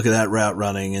bitch, look at that route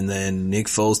running, and then Nick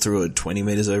falls through it 20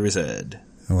 meters over his head.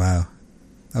 Wow.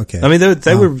 Okay. I mean,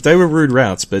 they were rude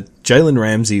routes, but Jalen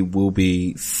Ramsey will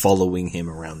be following him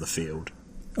around the field.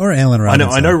 Or Allen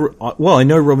Robinson. I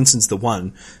know Robinson's the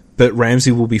one, but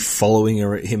Ramsey will be following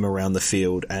him around the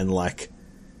field and like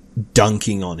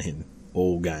dunking on him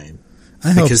all game.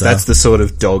 I hope because so. that's the sort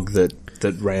of dog that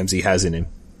Ramsey has in him.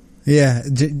 Yeah,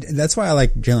 that's why I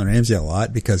like Jalen Ramsey a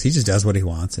lot, because he just does what he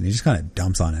wants and he just kind of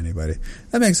dumps on anybody.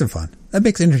 That makes it fun. That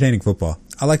makes entertaining football.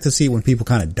 I like to see when people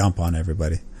kind of dump on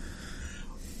everybody.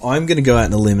 I'm going to go out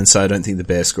on a limb and say I don't think the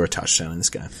Bears score a touchdown in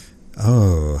this game.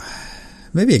 Oh,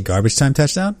 maybe a garbage time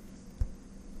touchdown?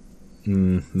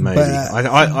 Maybe. But,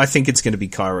 I think it's going to be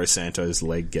Cairo Santos'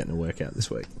 leg getting a workout this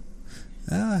week.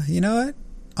 You know what?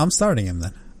 I'm starting him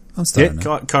then. I'm starting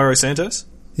him. Cairo Santos?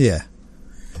 Yeah.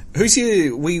 Who's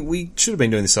your... We should have been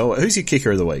doing this all. Who's your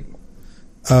kicker of the week?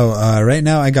 Right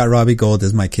now I got Robbie Gould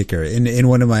as my kicker in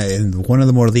one of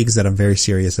the more leagues that I'm very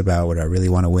serious about, what I really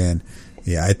want to win.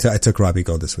 Yeah, I took Robbie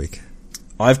Gould this week.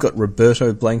 I've got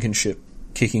Roberto Blankenship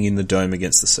kicking in the dome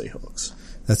against the Seahawks.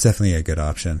 That's definitely a good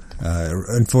option.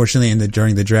 Unfortunately,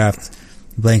 during the draft,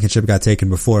 Blankenship got taken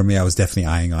before me. I was definitely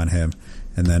eyeing on him,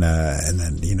 and then I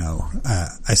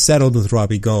settled with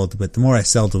Robbie Gould. But the more I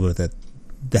settled with it,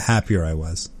 the happier I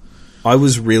was. I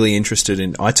was really interested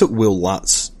in... I took Will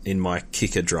Lutz in my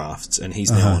kicker drafts, and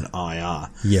he's now on IR.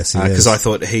 Yes, he is. Because I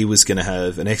thought he was going to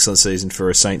have an excellent season for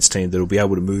a Saints team that will be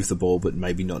able to move the ball, but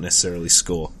maybe not necessarily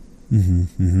score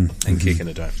and kick in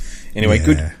a dome. Anyway,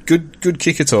 good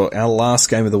kicker talk. Our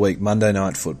last game of the week, Monday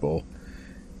Night Football.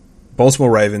 Baltimore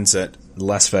Ravens at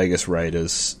Las Vegas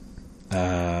Raiders.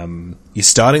 You're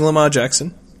starting Lamar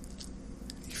Jackson.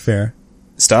 Fair.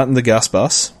 Starting the Gus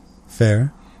Bus.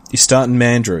 Fair. You're starting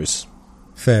Mandrews.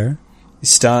 Fair. You're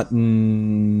starting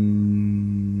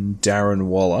Darren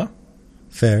Waller.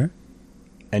 Fair.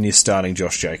 And you're starting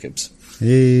Josh Jacobs.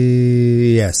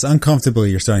 Yes,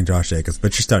 uncomfortably you're starting Josh Jacobs,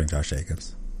 but you're starting Josh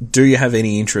Jacobs. Do you have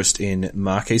any interest in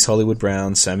Marquise Hollywood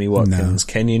Brown, Sammy Watkins,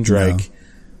 Kenyon Drake,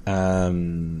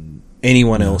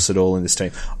 anyone else at all in this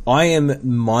team? I am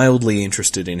mildly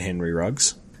interested in Henry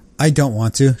Ruggs. I don't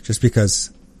want to, just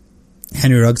because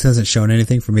Henry Ruggs hasn't shown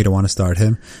anything for me to want to start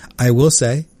him. I will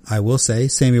say,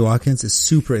 Sammy Watkins is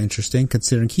super interesting,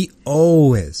 considering he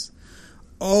always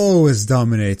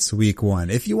dominates week one.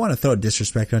 If you want to throw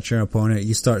disrespect at your opponent,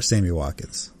 you start Sammy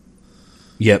Watkins.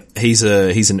 Yep, he's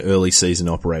an early season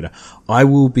operator. I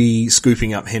will be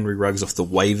scooping up Henry Ruggs off the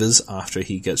waivers after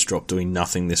he gets dropped doing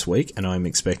nothing this week, and I'm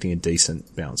expecting a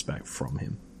decent bounce back from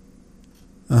him.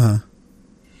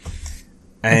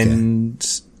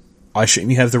 And I assume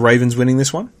you have the Ravens winning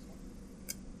this one?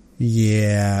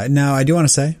 Yeah. Now, I do want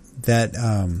to say that,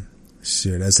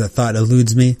 as a thought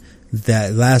eludes me,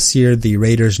 that last year the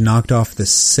Raiders knocked off the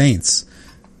Saints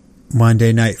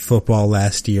Monday Night Football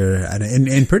last year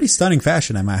in pretty stunning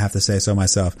fashion, I might have to say so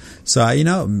myself. So,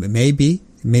 maybe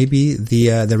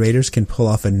the Raiders can pull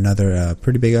off another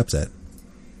pretty big upset.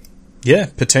 Yeah,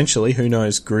 potentially. Who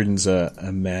knows? Gruden's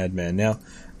a madman. Now,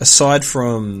 aside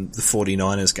from the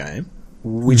 49ers game,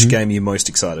 which game are you most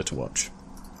excited to watch?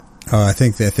 Oh, I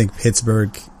think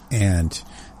Pittsburgh and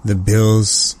the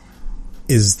Bills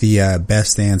is the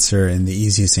best answer and the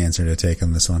easiest answer to take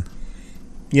on this one.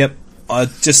 Yep.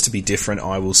 Just to be different,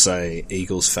 I will say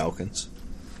Eagles-Falcons.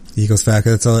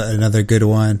 Eagles-Falcons, that's another good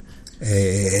one.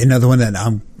 Another one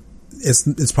that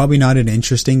it's probably not an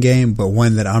interesting game, but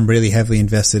one that I'm really heavily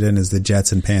invested in is the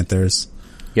Jets and Panthers.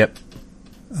 Yep.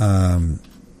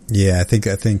 Yeah, I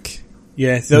think.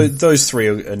 Yeah, those three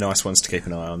are nice ones to keep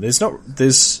an eye on.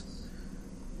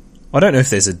 I don't know if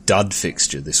there's a dud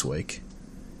fixture this week.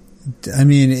 I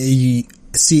mean,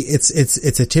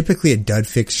 it's typically a dud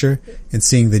fixture in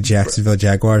seeing the Jacksonville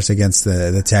Jaguars against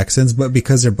the Texans, but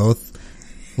because they're both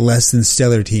less than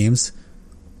stellar teams,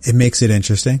 it makes it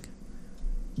interesting.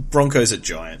 Broncos at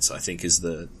Giants, I think, is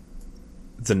the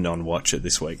non-watcher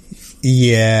this week.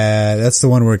 Yeah, that's the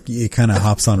one where it kind of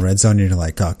hops on red zone and you're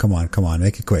like, oh, come on,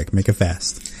 make it quick, make it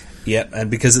fast. Yep, and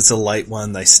because it's a late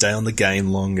one, they stay on the game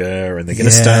longer, and they're going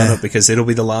to stay on it because it'll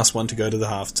be the last one to go to the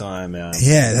halftime.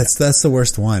 That's the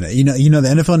worst one. The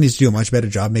NFL needs to do a much better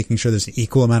job making sure there's an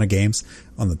equal amount of games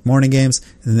on the morning games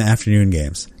and the afternoon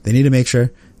games. They need to make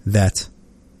sure that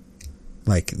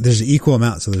there's an equal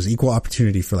amount, so there's equal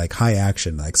opportunity for high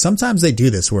action. Sometimes they do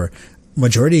this where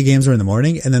majority of games are in the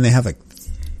morning, and then they have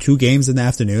 2 games in the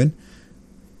afternoon,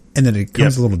 and then it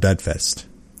becomes a little dead fest.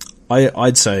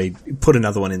 I'd say put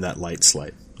another one in that late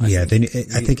slate. I think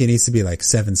it needs to be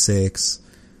 7-6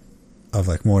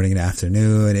 of morning and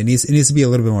afternoon. It needs to be a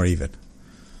little bit more even.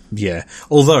 Yeah.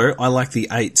 Although I like the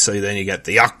 8, so then you get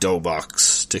the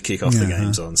Octobox to kick off the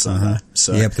games on Sunday.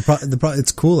 So yeah, but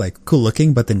it's cool, cool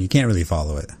looking, but then you can't really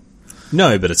follow it.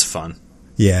 No, but it's fun.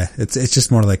 Yeah, it's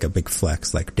just more like a big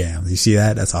flex. Damn, you see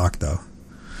that? That's Octo.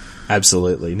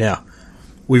 Absolutely. Now,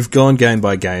 we've gone game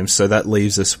by game, so that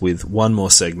leaves us with one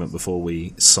more segment before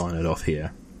we sign it off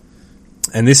here.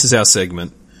 And this is our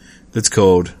segment that's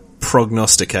called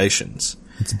Prognostications.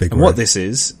 It's a big and word. What this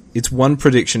is, it's one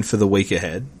prediction for the week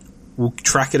ahead. We'll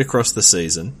track it across the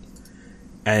season,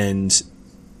 and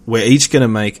we're each going to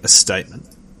make a statement,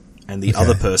 and the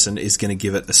other person is going to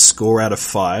give it a score out of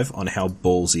 5 on how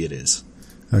ballsy it is.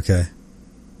 Okay.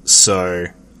 So,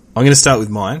 I'm going to start with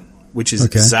mine, which is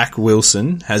Zach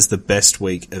Wilson has the best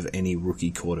week of any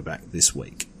rookie quarterback this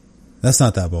week. That's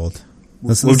not that bold.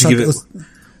 What would you give it?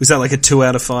 Was that a 2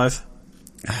 out of 5?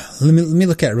 Let me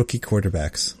look at rookie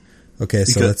quarterbacks. Okay,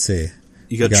 let's see.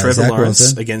 You got Trevor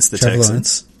Lawrence against the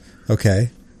Texans. Okay.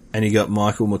 And you got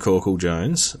Michael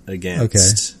McCorkle-Jones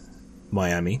against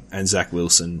Miami, and Zach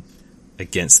Wilson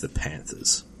against the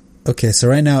Panthers. Okay, so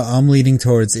right now I'm leaning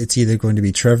towards it's either going to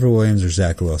be Trevor Williams or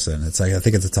Zach Wilson. It's I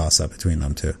think it's a toss-up between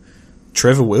them two.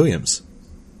 Trevor Lawrence,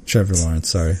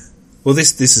 sorry. Well,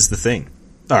 this is the thing.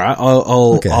 All right,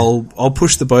 I'll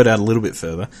push the boat out a little bit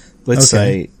further. Let's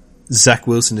say Zach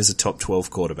Wilson is a top 12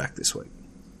 quarterback this week.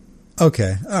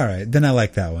 Okay, all right. Then I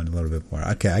like that one a little bit more.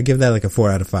 Okay, I give that a 4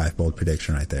 out of 5 bold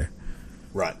prediction right there.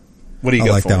 Right. What do you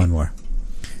got? I like that one more.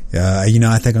 I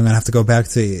think I'm gonna have to go back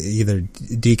to either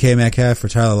DK Metcalf or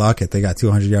Tyler Lockett. They got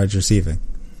 200 yards receiving.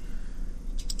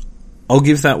 I'll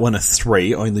give that one a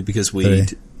 3 only because we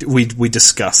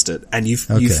discussed it, and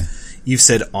you've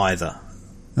said either.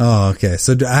 Oh, okay.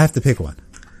 So I have to pick one.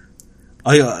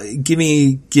 Give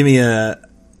me a.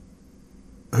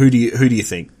 Who do you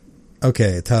think?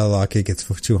 Okay, Tyler Lockett gets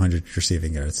 200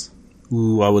 receiving yards.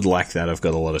 Ooh, I would like that. I've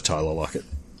got a lot of Tyler Lockett.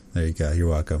 There you go. You're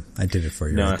welcome. I did it for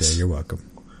you right there. You're welcome.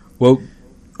 Well,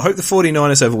 I hope the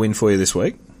 49ers have a win for you this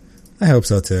week. I hope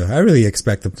so too. I really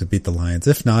expect them to beat the Lions.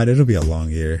 If not, it'll be a long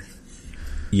year.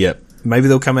 Yep. Maybe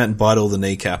they'll come out and bite all the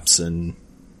kneecaps, and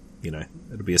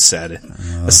it'll be a sad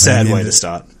way to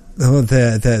start. Oh,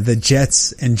 the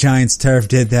Jets and Giants turf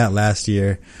did that last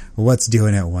year. What's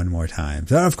doing it one more time?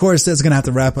 So, of course, that's going to have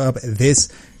to wrap up this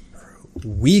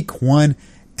week 1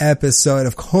 episode.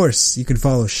 Of course, you can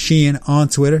follow Sheehan on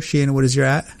Twitter. Sheehan, what is your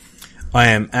at? I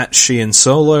am at Sheehan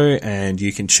Solo, and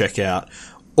you can check out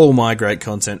all my great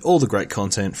content, all the great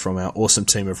content from our awesome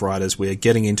team of writers. We are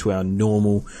getting into our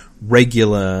normal,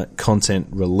 regular content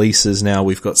releases now.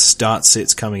 We've got start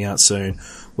sits coming out soon.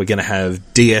 We're going to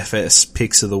have DFS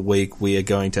picks of the week. We are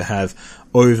going to have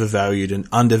overvalued and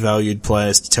undervalued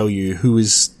players to tell you who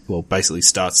is, basically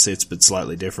start sits, but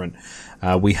slightly different.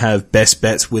 We have best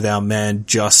bets with our man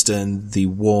Justin, the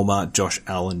Walmart Josh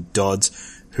Allen Dodds,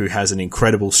 who has an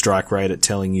incredible strike rate at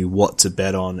telling you what to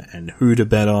bet on and who to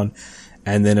bet on.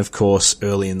 And then, of course,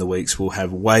 early in the weeks, we'll have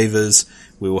waivers.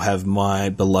 We will have my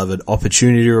beloved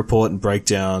opportunity report and break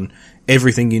down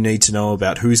everything you need to know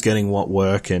about who's getting what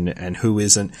work and who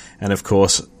isn't. And, of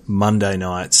course, Monday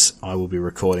nights, I will be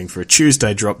recording for a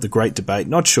Tuesday drop, the great debate.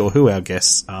 Not sure who our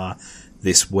guests are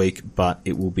this week, but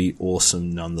it will be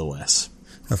awesome nonetheless.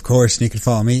 Of course, you can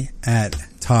follow me at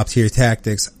Top Tier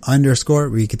Tactics _,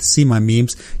 where you get to see my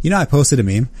memes. I posted a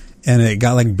meme, and it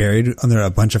got buried under a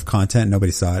bunch of content.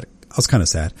 Nobody saw it. I was kind of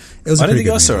sad. It was. I don't think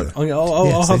I saw it.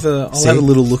 I'll have a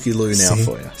little looky-loo now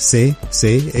for you. See,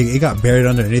 it got buried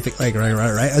under anything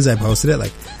right as I posted it.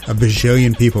 A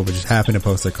bajillion people would just happen to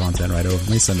post their content right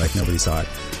over me, so nobody saw it,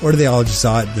 or they all just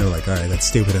saw it. And they're like, all right, that's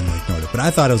stupid, and they ignored it. But I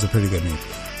thought it was a pretty good meme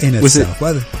in itself.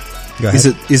 Go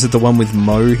ahead. Is it the one with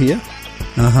Mo here?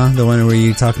 The one where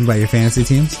you talking about your fantasy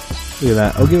teams? Look at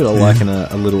that. I'll give it a like and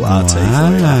a little RT for you.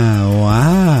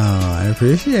 Wow. I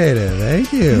appreciate it.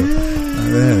 Thank you.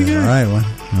 Yeah, all right. Wow.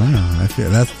 I feel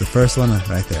that's the first one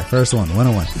right there. First one,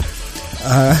 101.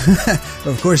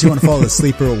 Of course, you want to follow the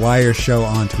Sleeper Wire Show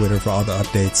on Twitter for all the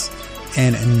updates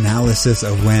and analysis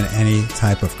of when any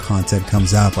type of content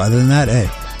comes out. But other than that, hey,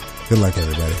 good luck,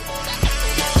 everybody.